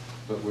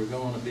 but we're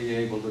going to be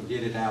able to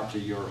get it out to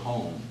your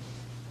home.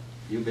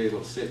 You'll be able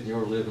to sit in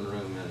your living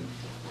room in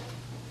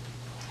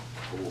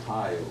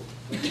Ohio,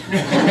 New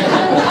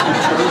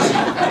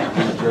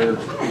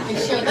Jersey. And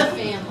show the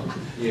family.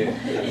 Yeah.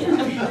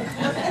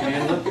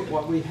 And look at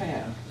what we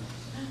have.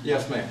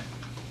 Yes, ma'am.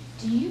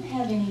 Do you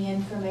have any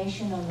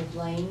information on the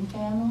Blaine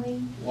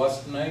family?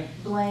 What's the name?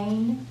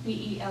 Blaine,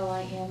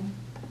 B-E-L-I-N.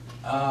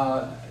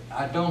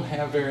 I don't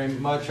have very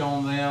much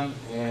on them,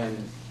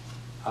 and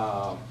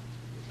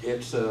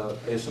it's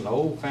an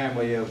old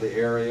family of the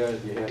area.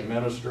 You had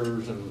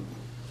ministers and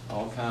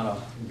all kind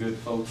of good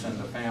folks in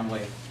the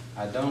family.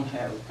 I don't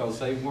have, because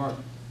they weren't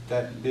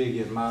that big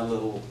in my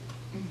little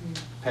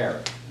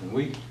parish. And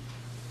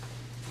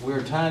we're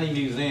a tiny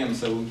museum,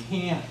 so we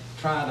can't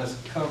try to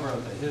cover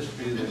the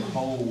history of the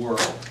whole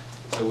world.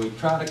 So we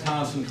try to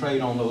concentrate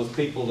on those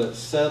people that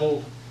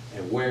settled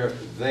and where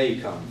they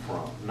come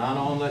from, not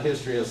on the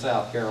history of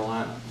South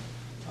Carolina.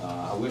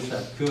 I wish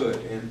I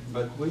could,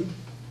 but we,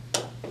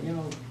 you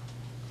know,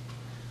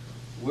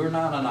 we're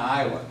not an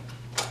island.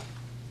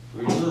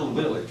 We're a little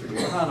village.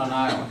 We're not an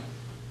island.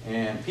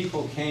 And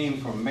people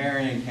came from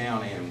Marion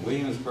County and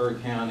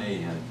Williamsburg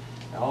County and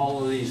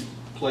all of these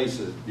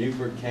places,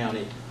 Beaufort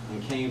County,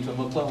 and came to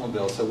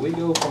McClellanville. So we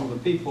go from the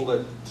people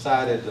that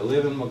decided to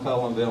live in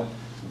McClellanville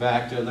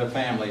back to their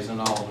families in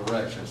all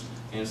directions.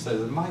 And so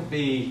there might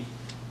be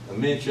a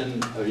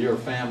mention of your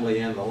family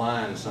in the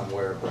line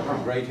somewhere, but a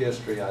great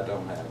history, I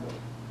don't have it.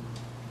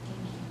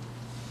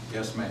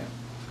 Yes, ma'am.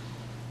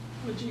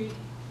 Would you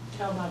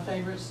tell my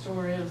favorite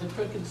story of the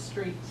crooked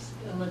streets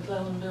in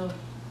McClellanville?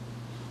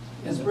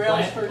 And the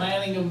Brailsford.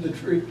 planting of the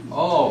tree.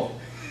 Oh,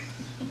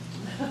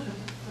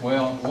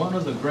 well, one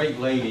of the great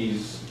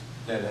ladies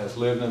that has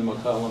lived in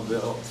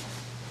McClellanville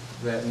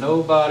that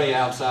nobody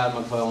outside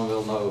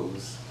McClellanville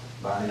knows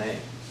by name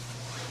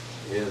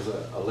is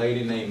a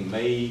lady named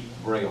May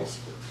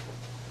Brailsford.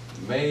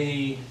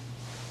 May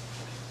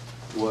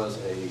was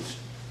a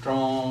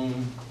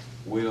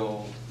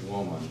strong-willed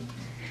woman,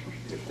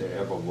 if there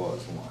ever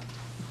was one.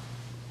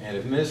 And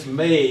if Miss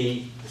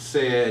May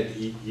said,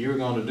 you're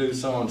going to do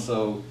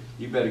so-and-so,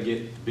 you better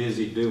get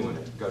busy doing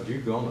it, because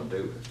you're going to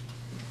do it.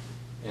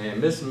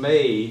 And Miss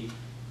May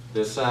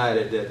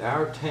decided that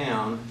our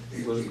town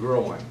was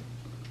growing,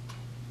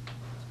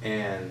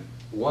 and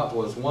what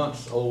was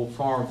once old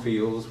farm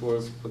fields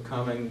was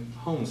becoming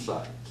home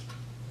sites.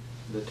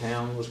 The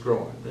town was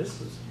growing.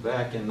 This is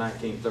back in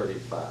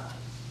 1935.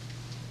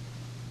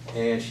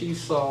 And she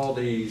saw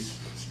these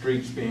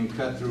streets being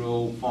cut through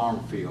old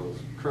farm fields,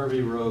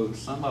 curvy roads,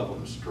 some of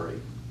them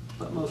straight,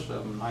 but most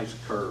of them nice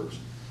curves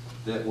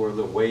that were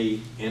the way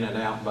in and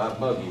out by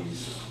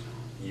buggies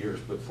years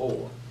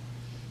before.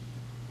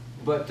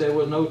 But there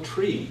were no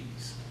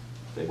trees.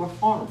 They were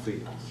farm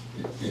fields.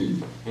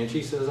 And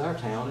she says, our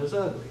town is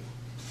ugly.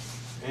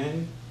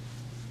 And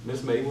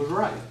Miss May was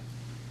right.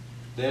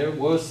 There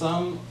was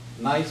some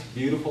nice,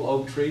 beautiful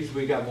oak trees.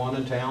 We got one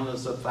in town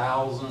that's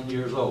 1,000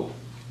 years old,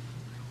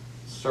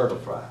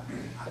 certified.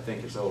 I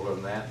think it's older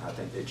than that. I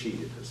think they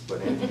cheated us,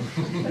 but anyway.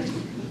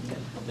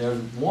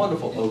 There's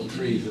wonderful oak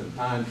trees and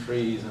pine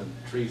trees and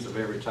trees of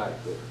every type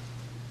there.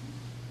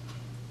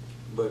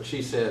 But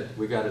she said,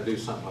 we got to do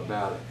something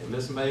about it. And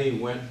Miss May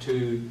went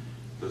to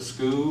the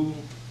school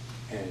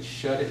and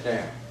shut it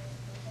down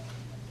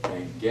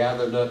and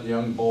gathered up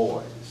young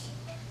boys,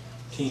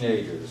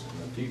 teenagers,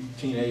 and a few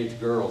teenage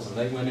girls, and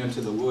they went into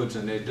the woods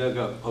and they dug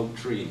up oak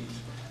trees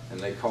and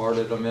they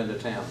carted them into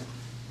town.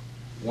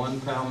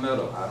 1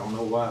 palmetto, I don't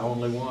know why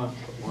only one,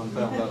 but 1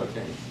 palmetto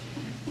came.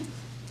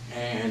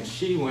 And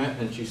she went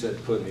and she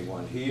said, put me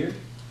one here.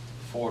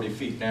 40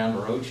 feet down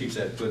the road, she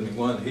said, put me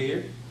one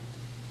here,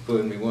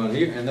 put me one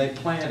here, and they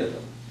planted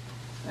them.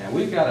 And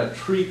we've got a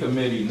tree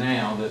committee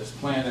now that's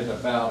planted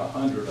about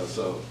 100 or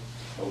so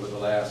over the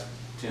last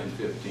 10,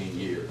 15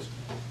 years.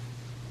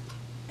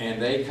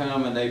 And they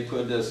come and they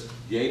put this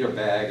gator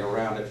bag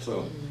around it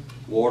so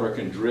water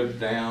can drip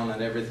down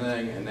and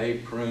everything, and they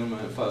prune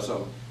and fuss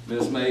over.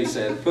 Miss May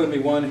said, put me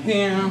one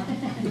here,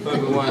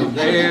 put me one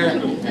there,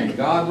 and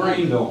God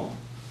rained on them.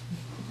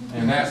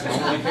 And that's the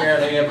only care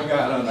they ever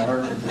got under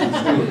her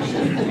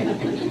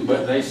stewardship.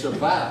 But they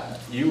survived.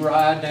 You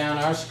ride down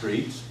our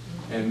streets,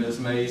 and Miss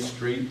May's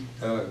street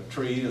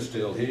tree is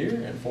still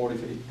here, and 40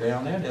 feet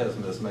down there, there's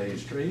Miss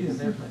May's tree and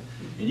everything.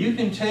 And you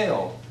can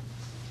tell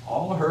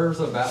all of hers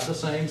are about the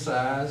same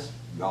size.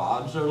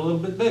 God's are a little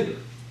bit bigger.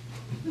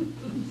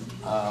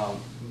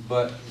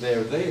 But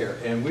they're there,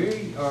 and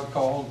we are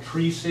called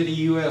Tree City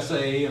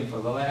USA, and for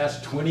the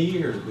last 20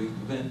 years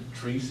we've been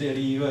Tree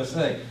City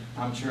USA.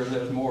 I'm sure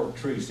there's more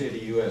Tree City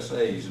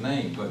USA's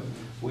named, but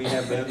we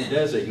have been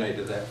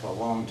designated that for a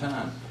long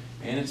time.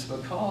 And it's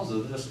because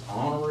of this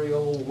honorary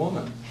old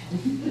woman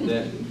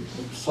that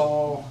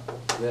saw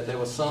that there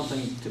was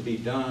something to be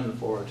done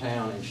for a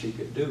town and she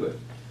could do it.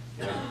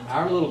 And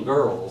our little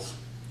girls,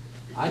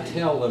 I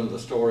tell them the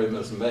story of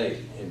Miss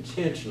May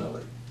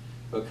intentionally,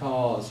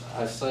 because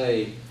I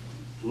say,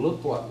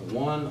 look what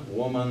one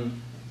woman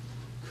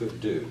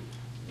could do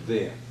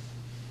then.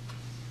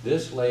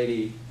 This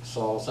lady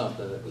saw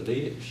something that was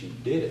needed. She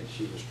did it.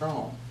 She was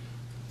strong.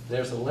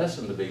 There's a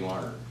lesson to be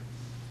learned.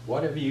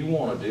 Whatever you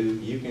want to do,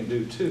 you can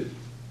do too.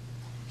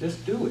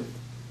 Just do it.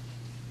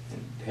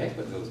 And heck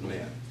with those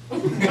men.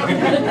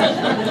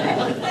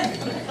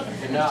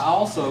 And I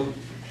also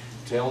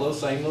tell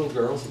those same little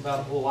girls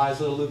about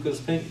Eliza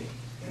Lucas Pinckney.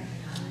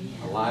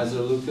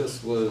 Eliza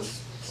Lucas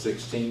was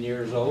 16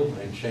 years old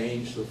and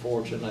changed the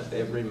fortune of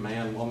every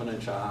man, woman,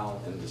 and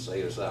child in the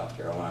state of South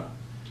Carolina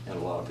and a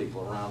lot of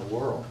people around the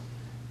world.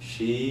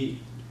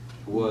 She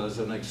was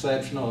an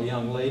exceptional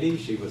young lady.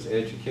 She was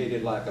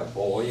educated like a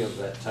boy of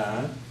that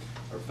time.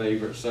 Her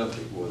favorite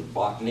subject was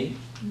botany,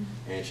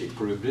 and she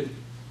proved it.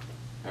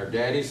 Her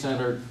daddy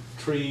sent her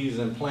trees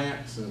and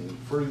plants and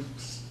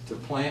fruits to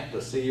plant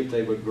to see if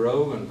they would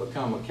grow and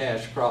become a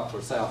cash crop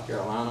for South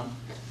Carolina.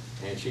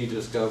 And she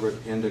discovered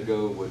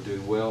indigo would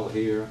do well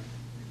here.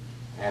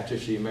 After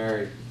she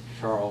married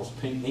Charles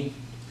Pinckney,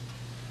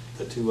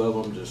 the two of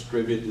them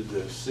distributed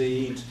the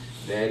seeds.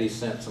 Daddy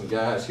sent some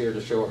guys here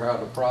to show her how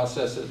to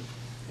process it,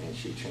 and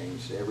she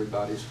changed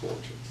everybody's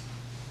fortunes.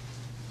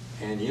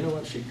 And you know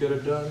what she could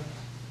have done?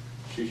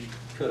 She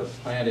could have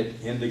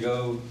planted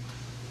indigo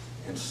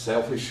and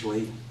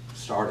selfishly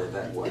started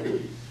that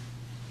way.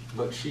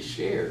 But she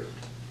shared,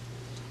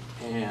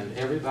 and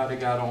everybody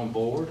got on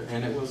board,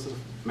 and it was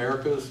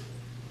America's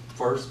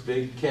first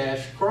big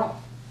cash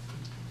crop.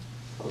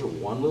 It was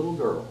one little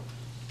girl.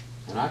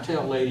 And I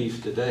tell ladies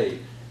today,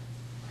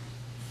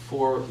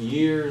 for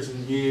years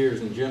and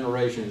years and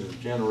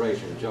generations,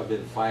 y'all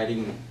been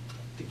fighting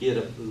to get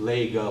a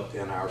leg up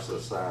in our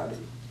society.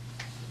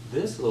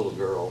 This little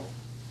girl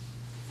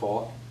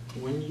fought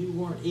when you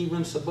weren't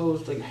even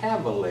supposed to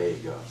have a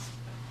leg up.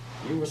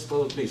 You were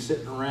supposed to be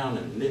sitting around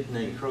and knitting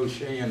and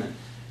crocheting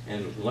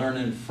and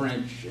learning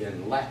French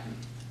and Latin.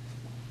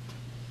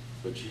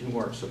 But you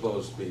weren't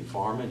supposed to be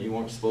farming, you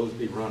weren't supposed to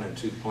be running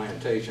 2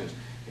 plantations,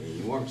 and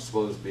you weren't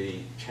supposed to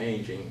be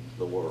changing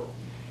the world.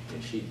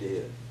 And she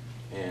did.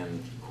 And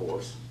of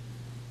course,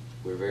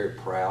 we're very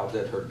proud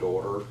that her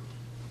daughter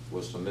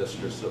was the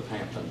mistress of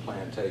Hampton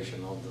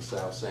Plantation on the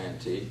South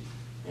Santee,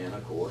 and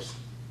of course,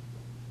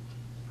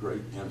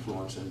 great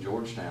influence in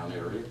Georgetown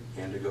area.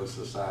 Indigo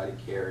Society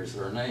carries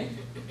her name,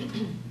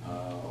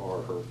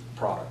 or her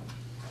product.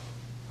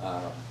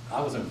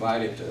 I was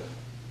invited to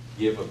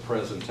give a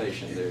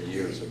presentation there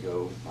years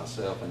ago.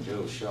 Myself and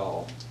Joe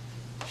Shaw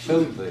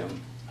showed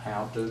them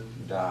how to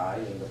dye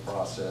in the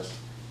process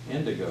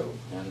indigo,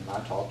 and I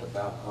talked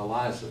about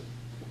Eliza.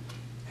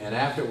 And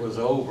after it was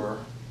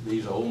over,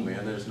 these old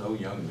men, there's no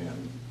young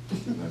men,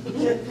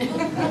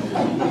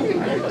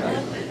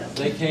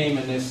 they came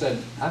and they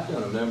said, I've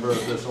been a member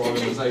of this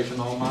organization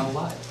all my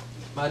life.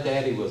 My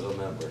daddy was a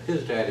member,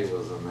 his daddy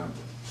was a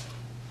member.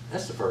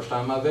 That's the first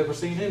time I've ever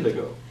seen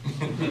indigo.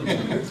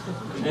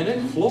 And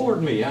it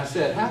floored me. I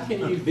said, how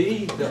can you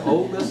be the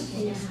oldest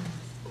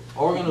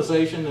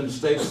organization in the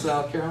state of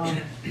South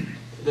Carolina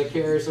that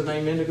carries the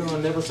name indigo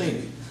and never seen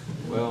it?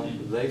 Well,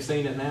 they've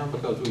seen it now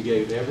because we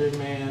gave every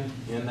man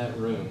in that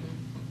room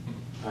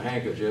a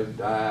handkerchief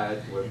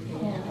dyed with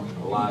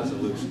Eliza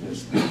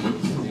Lucius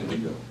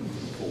indigo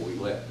before we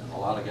left. And a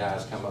lot of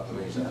guys come up to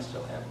me and say, I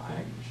still have my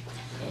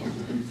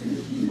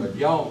handkerchief. But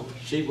y'all,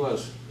 she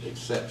was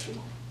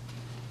exceptional,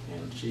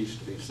 and she used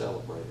to be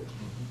celebrated.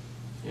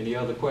 Any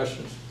other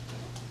questions?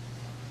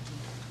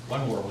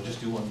 One more, we'll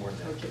just do one more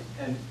then. Okay,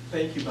 and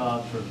thank you,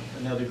 Bob, for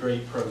another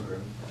great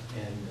program.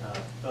 And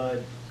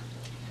Bud,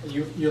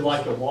 you're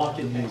like a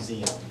walk-in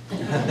museum.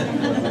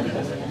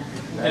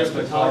 That's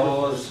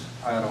because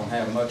I don't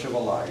have much of a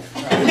life.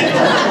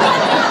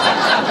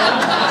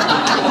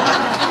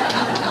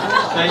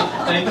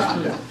 Thanks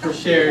for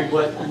sharing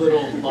what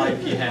little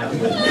life you have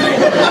with me.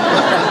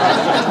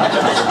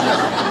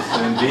 It's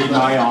indeed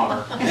my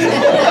honor.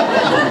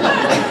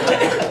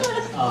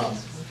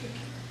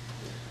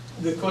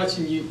 The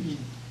question, you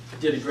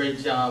did a great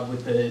job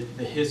with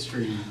the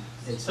history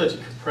in such a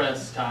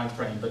compressed time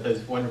frame, but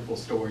those wonderful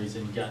stories,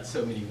 and you got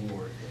so many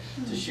more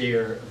to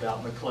share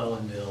about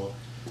McClellanville.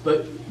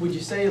 But would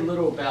you say a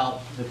little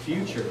about the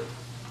future?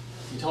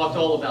 You talked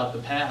all about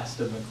the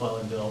past of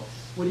McClellanville.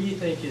 What do you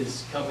think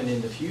is coming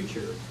in the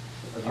future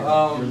of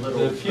your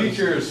little The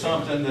future is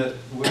something that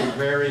we're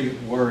very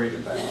worried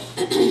about.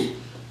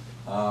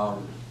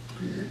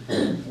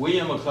 We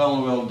in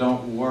McClellanville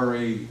don't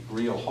worry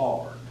real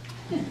hard.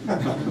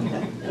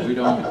 We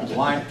don't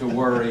like to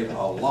worry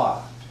a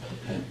lot.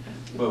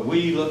 But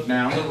we look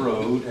down the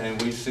road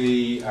and we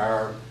see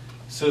our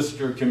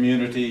sister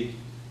community,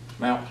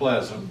 Mount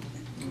Pleasant,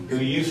 who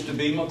used to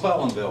be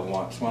McClellanville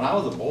once. When I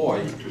was a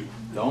boy,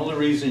 the only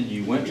reason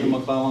you went to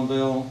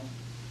McClellanville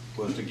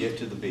was to get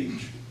to the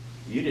beach.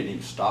 You didn't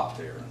even stop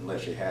there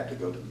unless you had to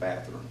go to the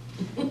bathroom.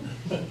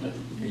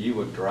 You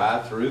would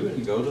drive through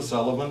and go to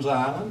Sullivan's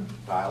Island,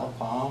 Isle of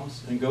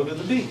Palms, and go to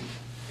the beach.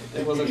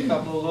 There was a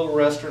couple of little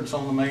restaurants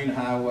on the main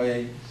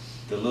highway.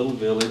 The little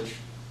village,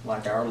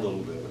 like our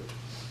little village,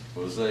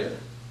 was there.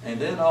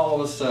 And then all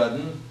of a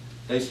sudden,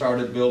 they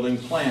started building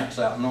plants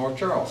out in North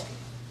Charleston,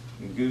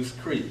 in Goose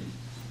Creek.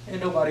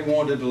 And nobody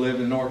wanted to live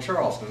in North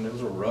Charleston. It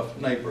was a rough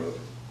neighborhood.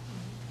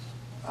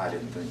 I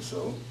didn't think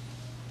so,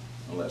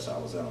 unless I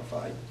was in a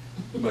fight.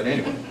 But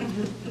anyway,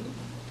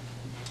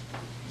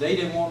 they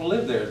didn't want to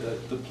live there.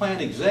 The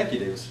plant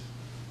executives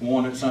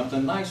wanted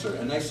something nicer,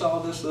 and they saw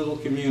this little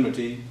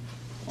community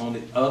on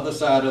the other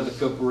side of the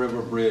Cooper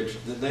River Bridge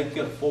that they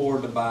could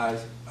afford to buy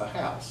a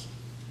house.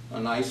 A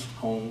nice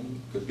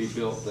home could be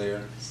built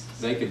there.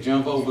 They could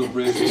jump over the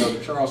bridge and go to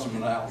Charleston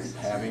without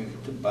having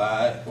to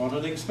buy one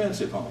of the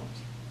expensive homes.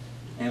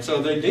 And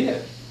so they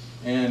did.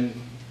 And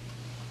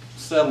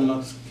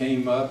settlements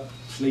came up,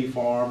 Snee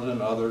Farms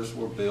and others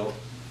were built,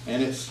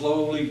 and it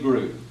slowly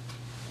grew.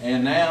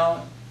 And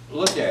now,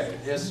 look at it.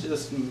 It's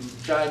just a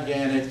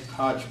gigantic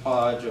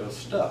hodgepodge of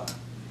stuff.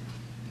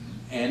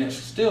 And it's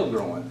still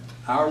growing.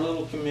 Our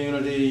little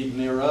community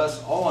near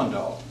us,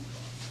 Allendale,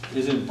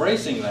 is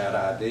embracing that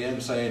idea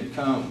and saying,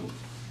 come,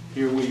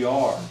 here we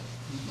are.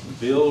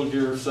 Build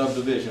your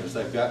subdivisions.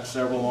 They've got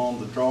several on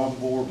the drawing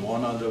board,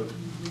 one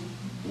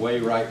underway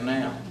right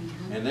now.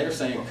 And they're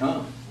saying,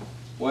 come.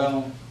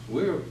 Well,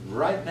 we're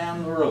right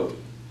down the road.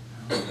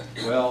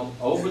 Well,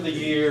 over the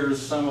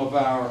years, some of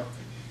our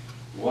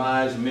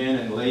wise men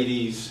and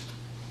ladies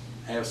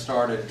have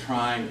started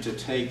trying to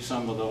take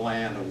some of the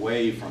land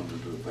away from the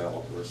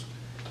developers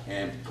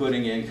and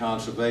putting in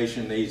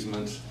conservation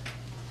easements,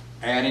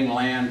 adding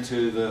land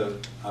to the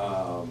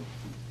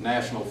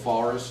national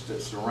forest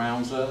that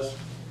surrounds us.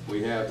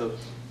 We have the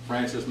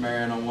Francis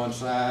Marion on one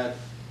side,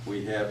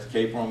 we have the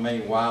Cape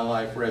Romaine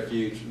Wildlife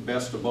Refuge,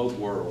 best of both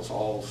worlds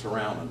all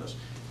surrounding us.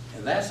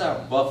 And that's our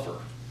buffer.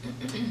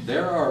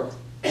 There are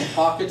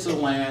pockets of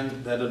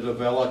land that a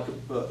developer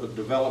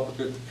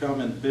could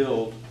come and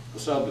build a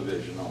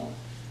subdivision on,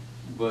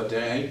 but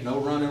there ain't no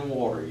running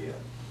water yet.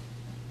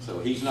 So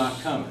he's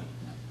not coming.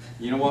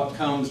 You know what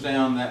comes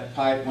down that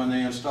pipe when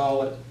they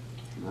install it?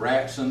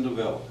 Rats and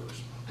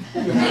developers.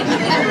 We'll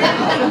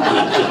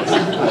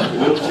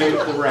take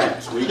the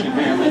rats. We can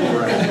handle the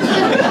rats.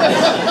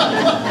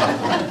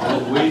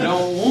 But we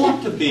don't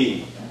want to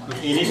be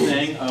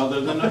anything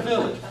other than a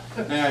village.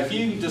 Now, if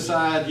you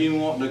decide you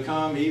want to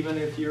come, even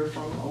if you're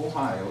from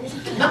Ohio,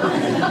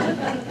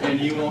 and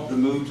you want to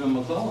move to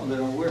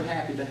McClellanville, we're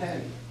happy to have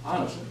you,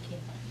 honestly.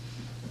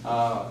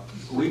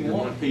 We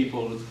want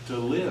people to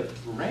live.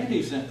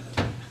 Randy's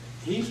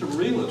he's a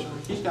realtor.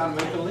 He's got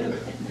to make a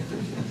living.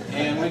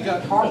 And we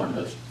got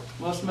carpenters,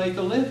 must make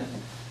a living.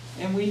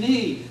 And we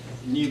need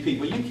new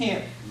people. You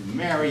can't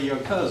marry your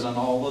cousin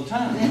all the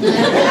time.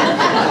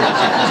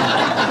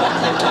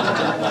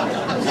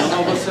 Some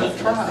of us have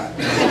tried.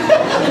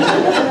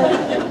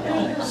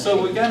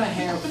 So we got to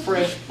have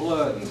fresh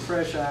blood and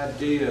fresh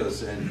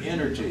ideas and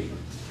energy.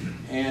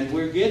 And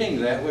we're getting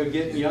that. We're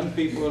getting young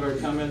people that are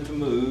coming to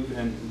move,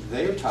 and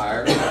they're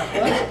tired of that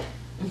pleasure.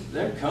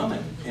 They're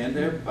coming, and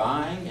they're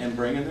buying and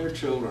bringing their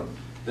children.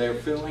 They're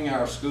filling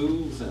our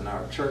schools and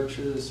our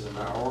churches and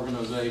our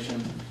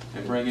organizations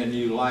and bringing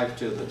new life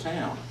to the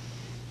town.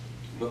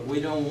 But we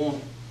don't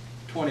want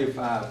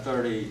 25,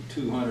 30,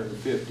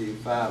 250,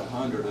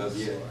 500 of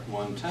you at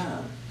one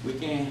time. We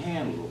can't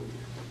handle it.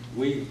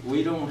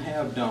 We don't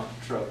have dump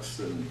trucks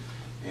and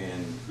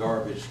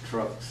garbage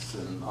trucks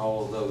and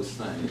all of those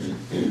things.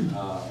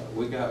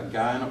 We got a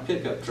guy in a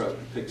pickup truck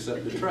that picks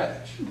up the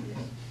trash.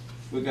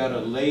 We got a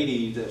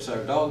lady that's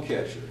our dog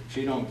catcher.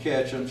 She don't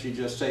catch them, she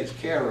just takes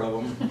care of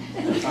them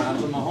and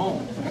finds them a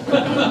home.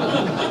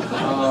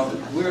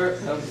 We're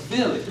a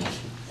village,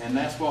 and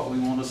that's what we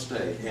want to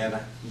stay. And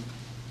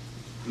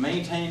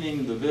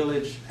maintaining the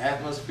village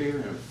atmosphere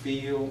and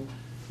feel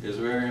is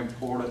very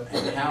important,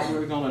 and how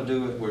we're going to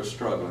do it, we're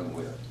struggling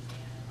with.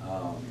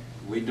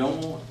 We don't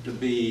want to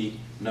be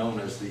known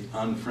as the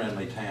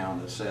unfriendly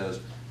town that says,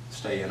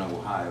 stay in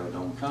Ohio,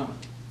 don't come.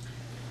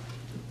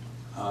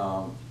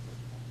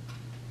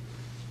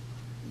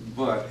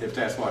 But if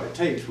that's what it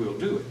takes, we'll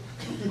do it.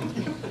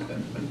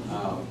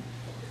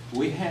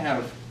 We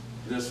have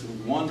this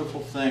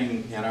wonderful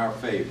thing in our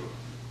favor,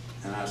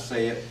 and I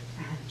say it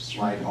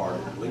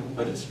lightheartedly,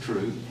 but it's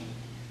true.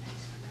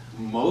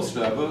 Most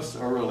of us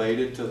are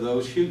related to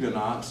those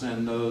Huguenots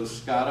and those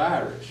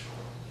Scott-Irish.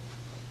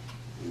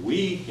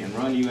 We can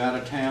run you out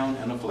of town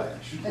in a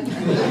flash.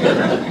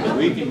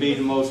 We can be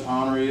the most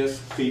honorious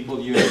people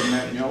you ever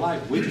met in your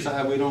life. We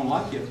decide we don't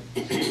like you,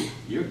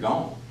 you're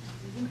gone.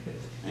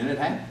 And it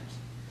happens.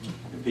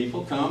 And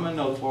people come and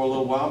know for a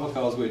little while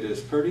because we're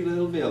this pretty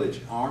little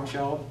village. Aren't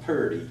y'all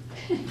pretty?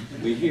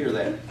 We hear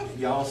that.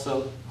 Y'all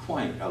so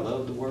quaint. I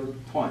love the word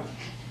quaint.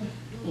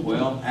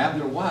 Well,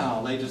 after a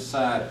while, they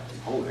decide,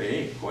 oh, they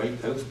ain't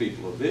quaint. Those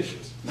people are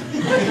vicious. And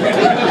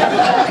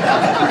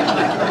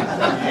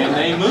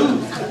they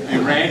move.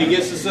 And Randy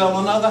gets to sell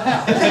another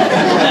house.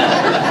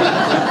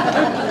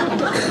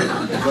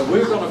 But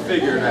we're going to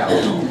figure it out.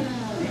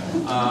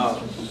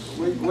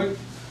 We're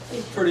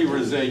pretty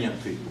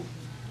resilient people.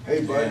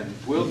 Hey, Bud, and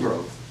we'll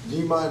grow. do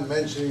you mind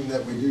mentioning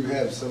that we do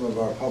have some of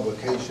our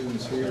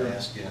publications here?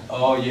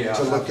 Oh, yeah.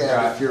 To look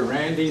at if you're...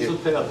 Randy's a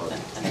peddler.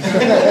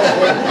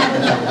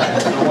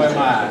 So am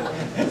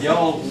I.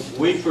 Y'all,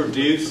 we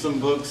produce some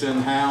books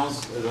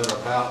in-house that are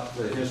about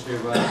the history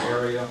of our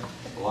area.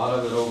 A lot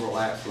of it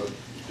overlaps with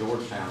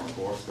Georgetown, of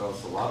course,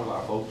 because a lot of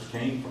our folks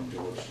came from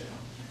Georgetown.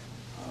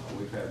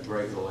 We've had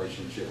great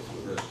relationships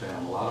with this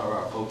town. A lot of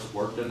our folks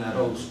worked in that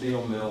old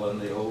steel mill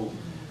and the old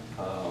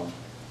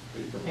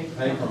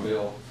paper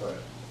mill for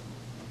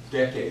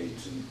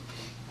decades and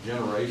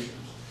generations.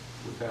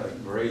 We've had a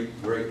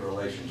great, great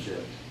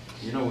relationship.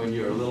 You know, when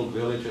you're a little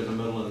village in the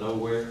middle of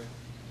nowhere,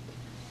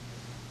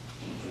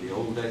 in the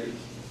old days,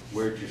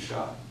 where'd you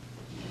shop?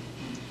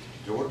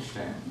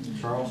 Georgetown,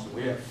 Charleston.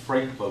 We had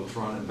freight boats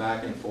running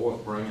back and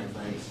forth, bringing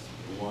things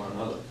to one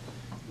another.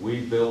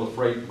 We built a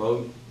freight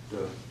boat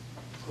to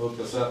hook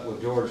us up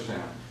with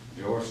Georgetown.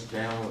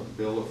 Georgetown would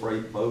build a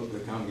freight boat to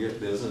come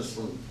get business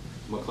from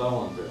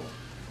McClellanville.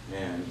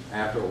 And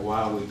after a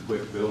while, we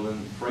quit building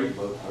freight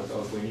boats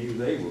because we knew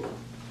they would.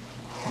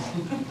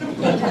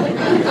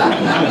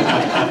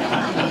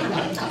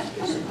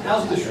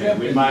 How's the shrimp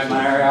We might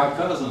marry our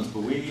cousins,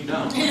 but we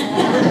don't.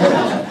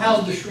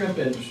 How's the shrimp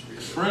industry?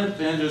 Shrimp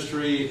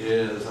industry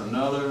is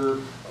another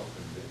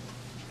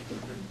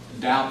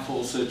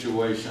doubtful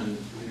situation.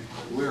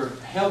 We're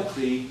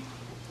healthy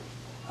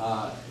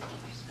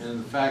in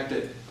the fact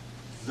that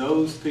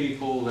those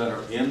people that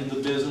are in the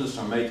business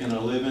are making a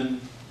living.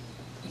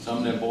 Some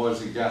of them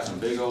boys have got some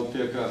big old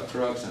pickup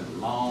trucks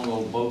and long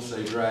old boats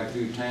they drag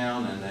through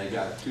town, and they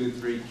got 2,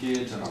 3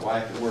 kids and a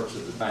wife that works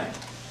at the bank.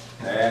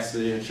 They asked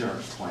the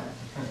insurance plan.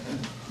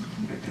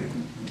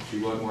 If she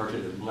wasn't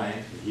working at the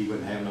bank, he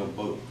wouldn't have no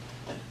boat.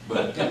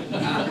 But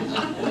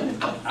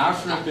our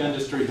shrimp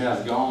industry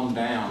has gone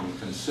down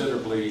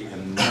considerably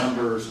in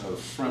numbers of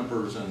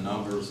shrimpers and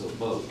numbers of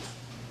boats.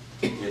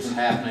 It's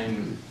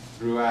happening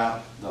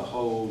throughout the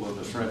whole of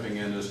the shrimping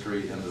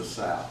industry in the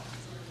South.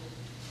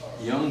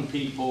 Young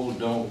people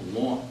don't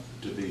want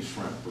to be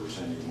shrimpers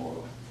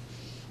anymore.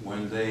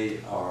 When they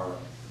are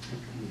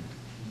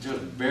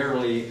just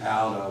barely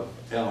out of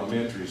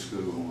elementary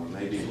school, or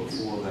maybe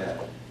before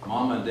that,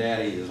 Mom and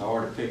Daddy has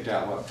already picked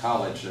out what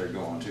college they're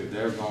going to.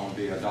 They're going to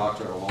be a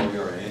doctor, a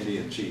lawyer, an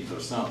Indian chief, or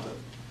something.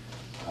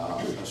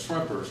 A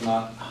shrimper is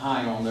not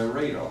high on their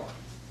radar.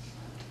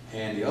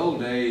 In the old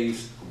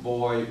days, a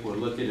boy would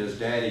look at his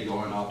daddy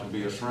going off to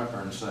be a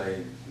shrimper and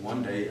say,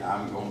 one day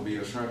I'm going to be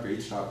a shrimper.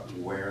 He'd start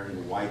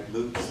wearing white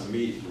boots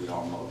immediately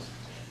almost.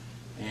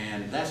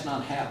 And that's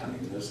not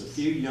happening. There's a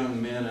few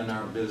young men in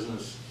our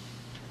business.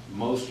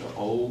 Most are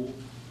old,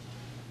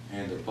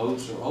 and the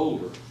boats are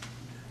older.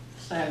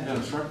 There hadn't been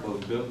a shrimp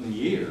boat built in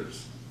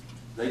years.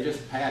 They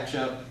just patch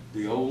up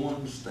the old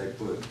ones, they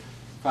put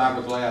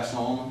fiberglass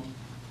on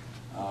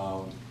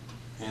them,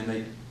 and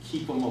they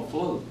keep them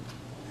afloat.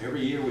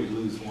 Every year we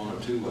lose one or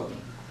two of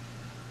them.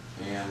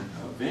 And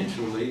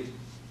eventually,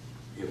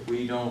 if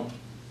we don't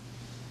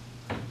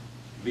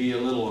be a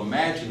little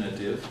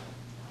imaginative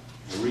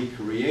and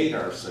recreate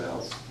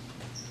ourselves,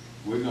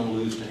 we're going to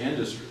lose the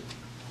industry.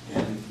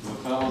 In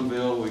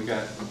McClellanville, we've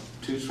got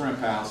 2 shrimp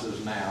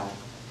houses now.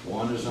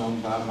 One is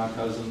owned by my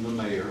cousin, the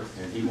mayor,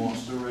 and he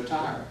wants to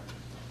retire.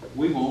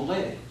 We won't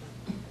let him.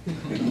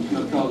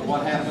 Because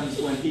what happens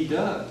when he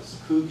does?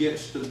 Who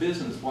gets the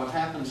business? What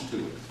happens to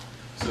it?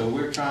 So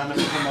we're trying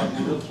to come up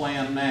with a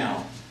plan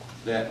now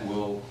that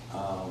will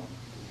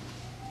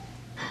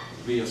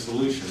be a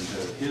solution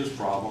to his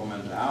problem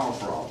and to our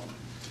problem.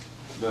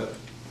 But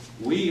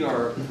we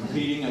are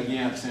competing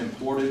against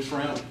imported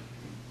shrimp.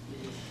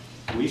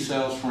 We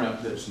sell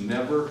shrimp that's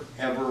never,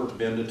 ever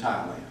been to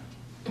Thailand.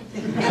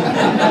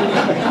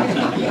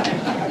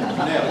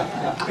 Never.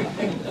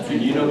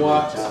 And you know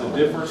what? The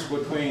difference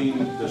between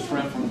the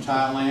shrimp from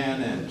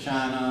Thailand and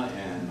China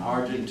and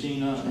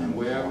Argentina and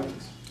wherever,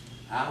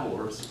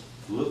 ours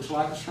looks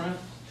like a shrimp.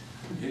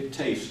 It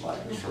tastes like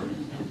a shrimp.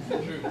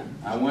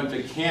 I went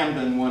to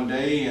Camden one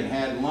day and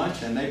had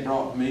lunch, and they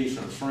brought me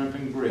some shrimp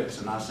and grits,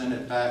 and I sent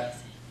it back.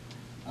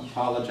 I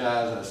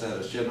apologized. I said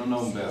I should have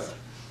known better.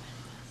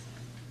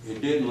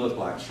 It didn't look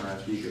like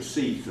shrimp. You could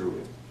see through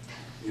it.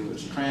 It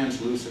was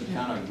translucent,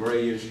 kind of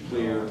grayish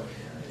clear,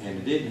 and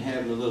it didn't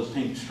have the little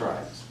pink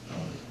stripes.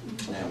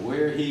 Now,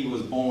 where he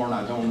was born,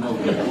 I don't know,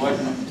 but it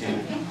wasn't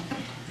in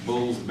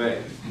Bull's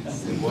Bay.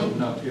 It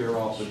wasn't up here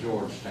off of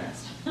Georgetown.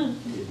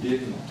 It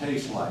didn't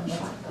taste like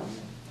shrimp.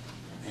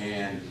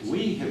 And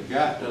we have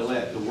got to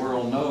let the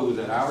world know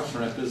that our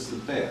shrimp is the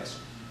best.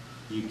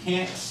 You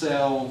can't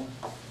sell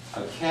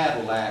a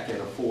Cadillac at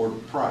a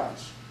Ford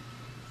price.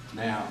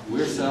 Now,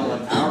 we're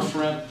selling our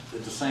shrimp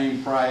at the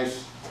same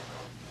price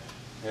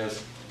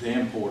as the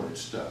imported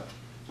stuff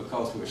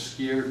because we're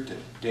scared to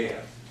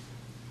death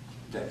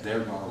that they're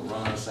going to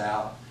run us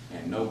out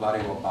and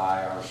nobody will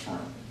buy our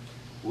shrimp.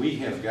 We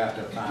have got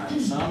to find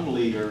some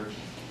leader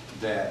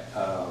that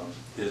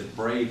is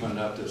brave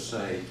enough to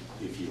say,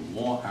 if you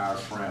want our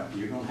shrimp,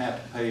 you're going to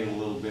have to pay a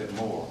little bit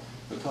more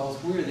because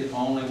we're the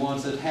only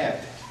ones that have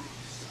it.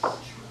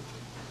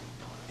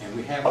 And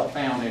we haven't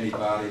found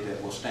anybody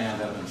that will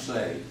stand up and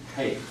say,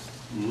 hey,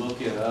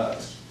 look at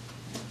us.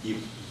 You're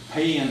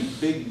paying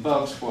big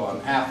bucks for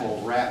an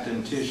apple wrapped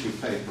in tissue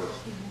paper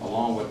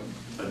along with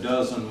a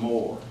dozen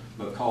more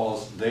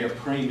because they're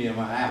premium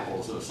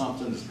apples or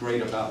something that's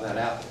great about that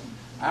apple.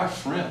 Our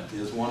shrimp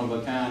is one of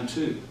a kind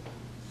too.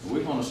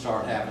 We're going to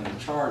start having to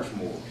charge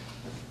more.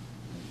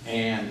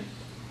 And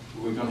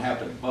we're going to have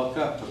to buck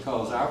up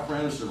because our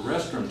friends, the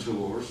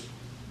restaurateurs,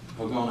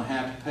 are going to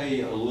have to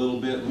pay a little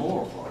bit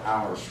more for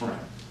our shrimp.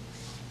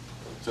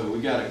 So we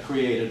got to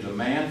create a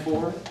demand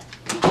for it,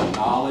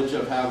 knowledge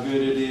of how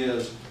good it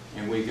is,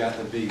 and we got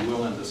to be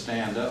willing to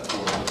stand up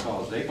for it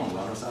because they're going to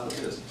run us out of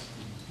business.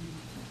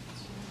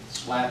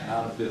 Flat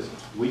out of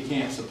business. We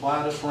can't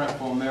supply the shrimp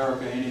for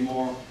America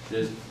anymore.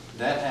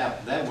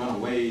 That went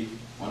away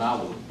when I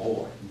was a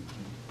boy.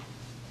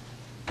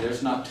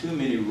 There's not too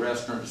many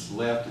restaurants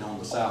left on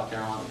the South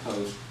Carolina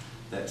coast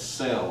that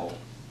sell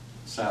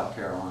South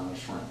Carolina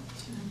shrimp.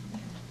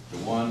 The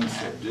ones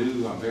that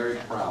do, I'm very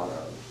proud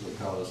of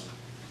because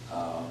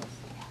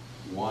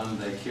one,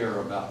 they care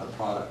about the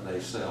product they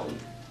sell,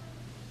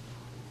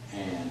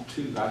 and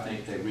two, I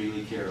think they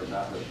really care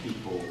about the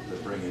people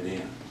that bring it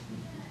in.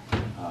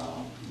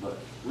 But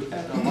we've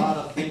had a lot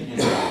of thinking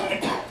about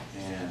it,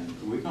 and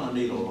we're going to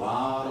need a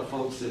lot of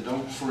folks that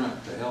don't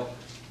shrimp to help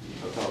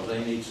because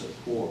they need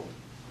support.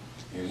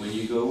 And when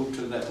you go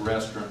to that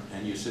restaurant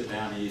and you sit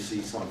down and you see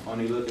some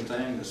funny looking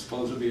thing that's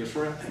supposed to be a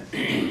shrimp,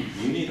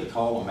 you need to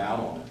call them out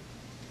on it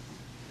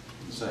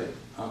and say,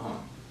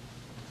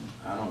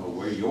 I don't know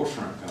where your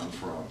shrimp comes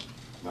from,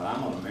 but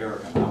I'm an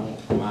American, I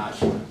want my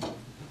shrimp.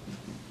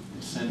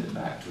 And send it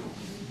back to them.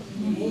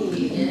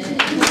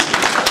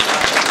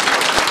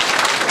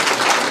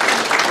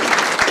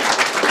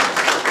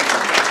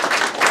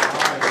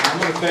 All right, I'm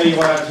going to tell you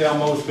what I tell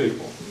most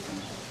people.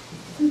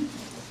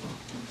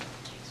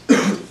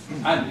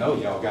 I know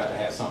y'all got to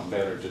have something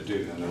better to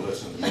do than to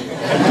listen to me.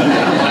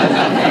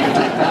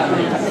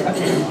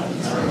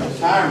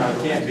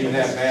 Retirement can't be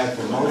that bad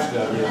for most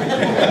of you.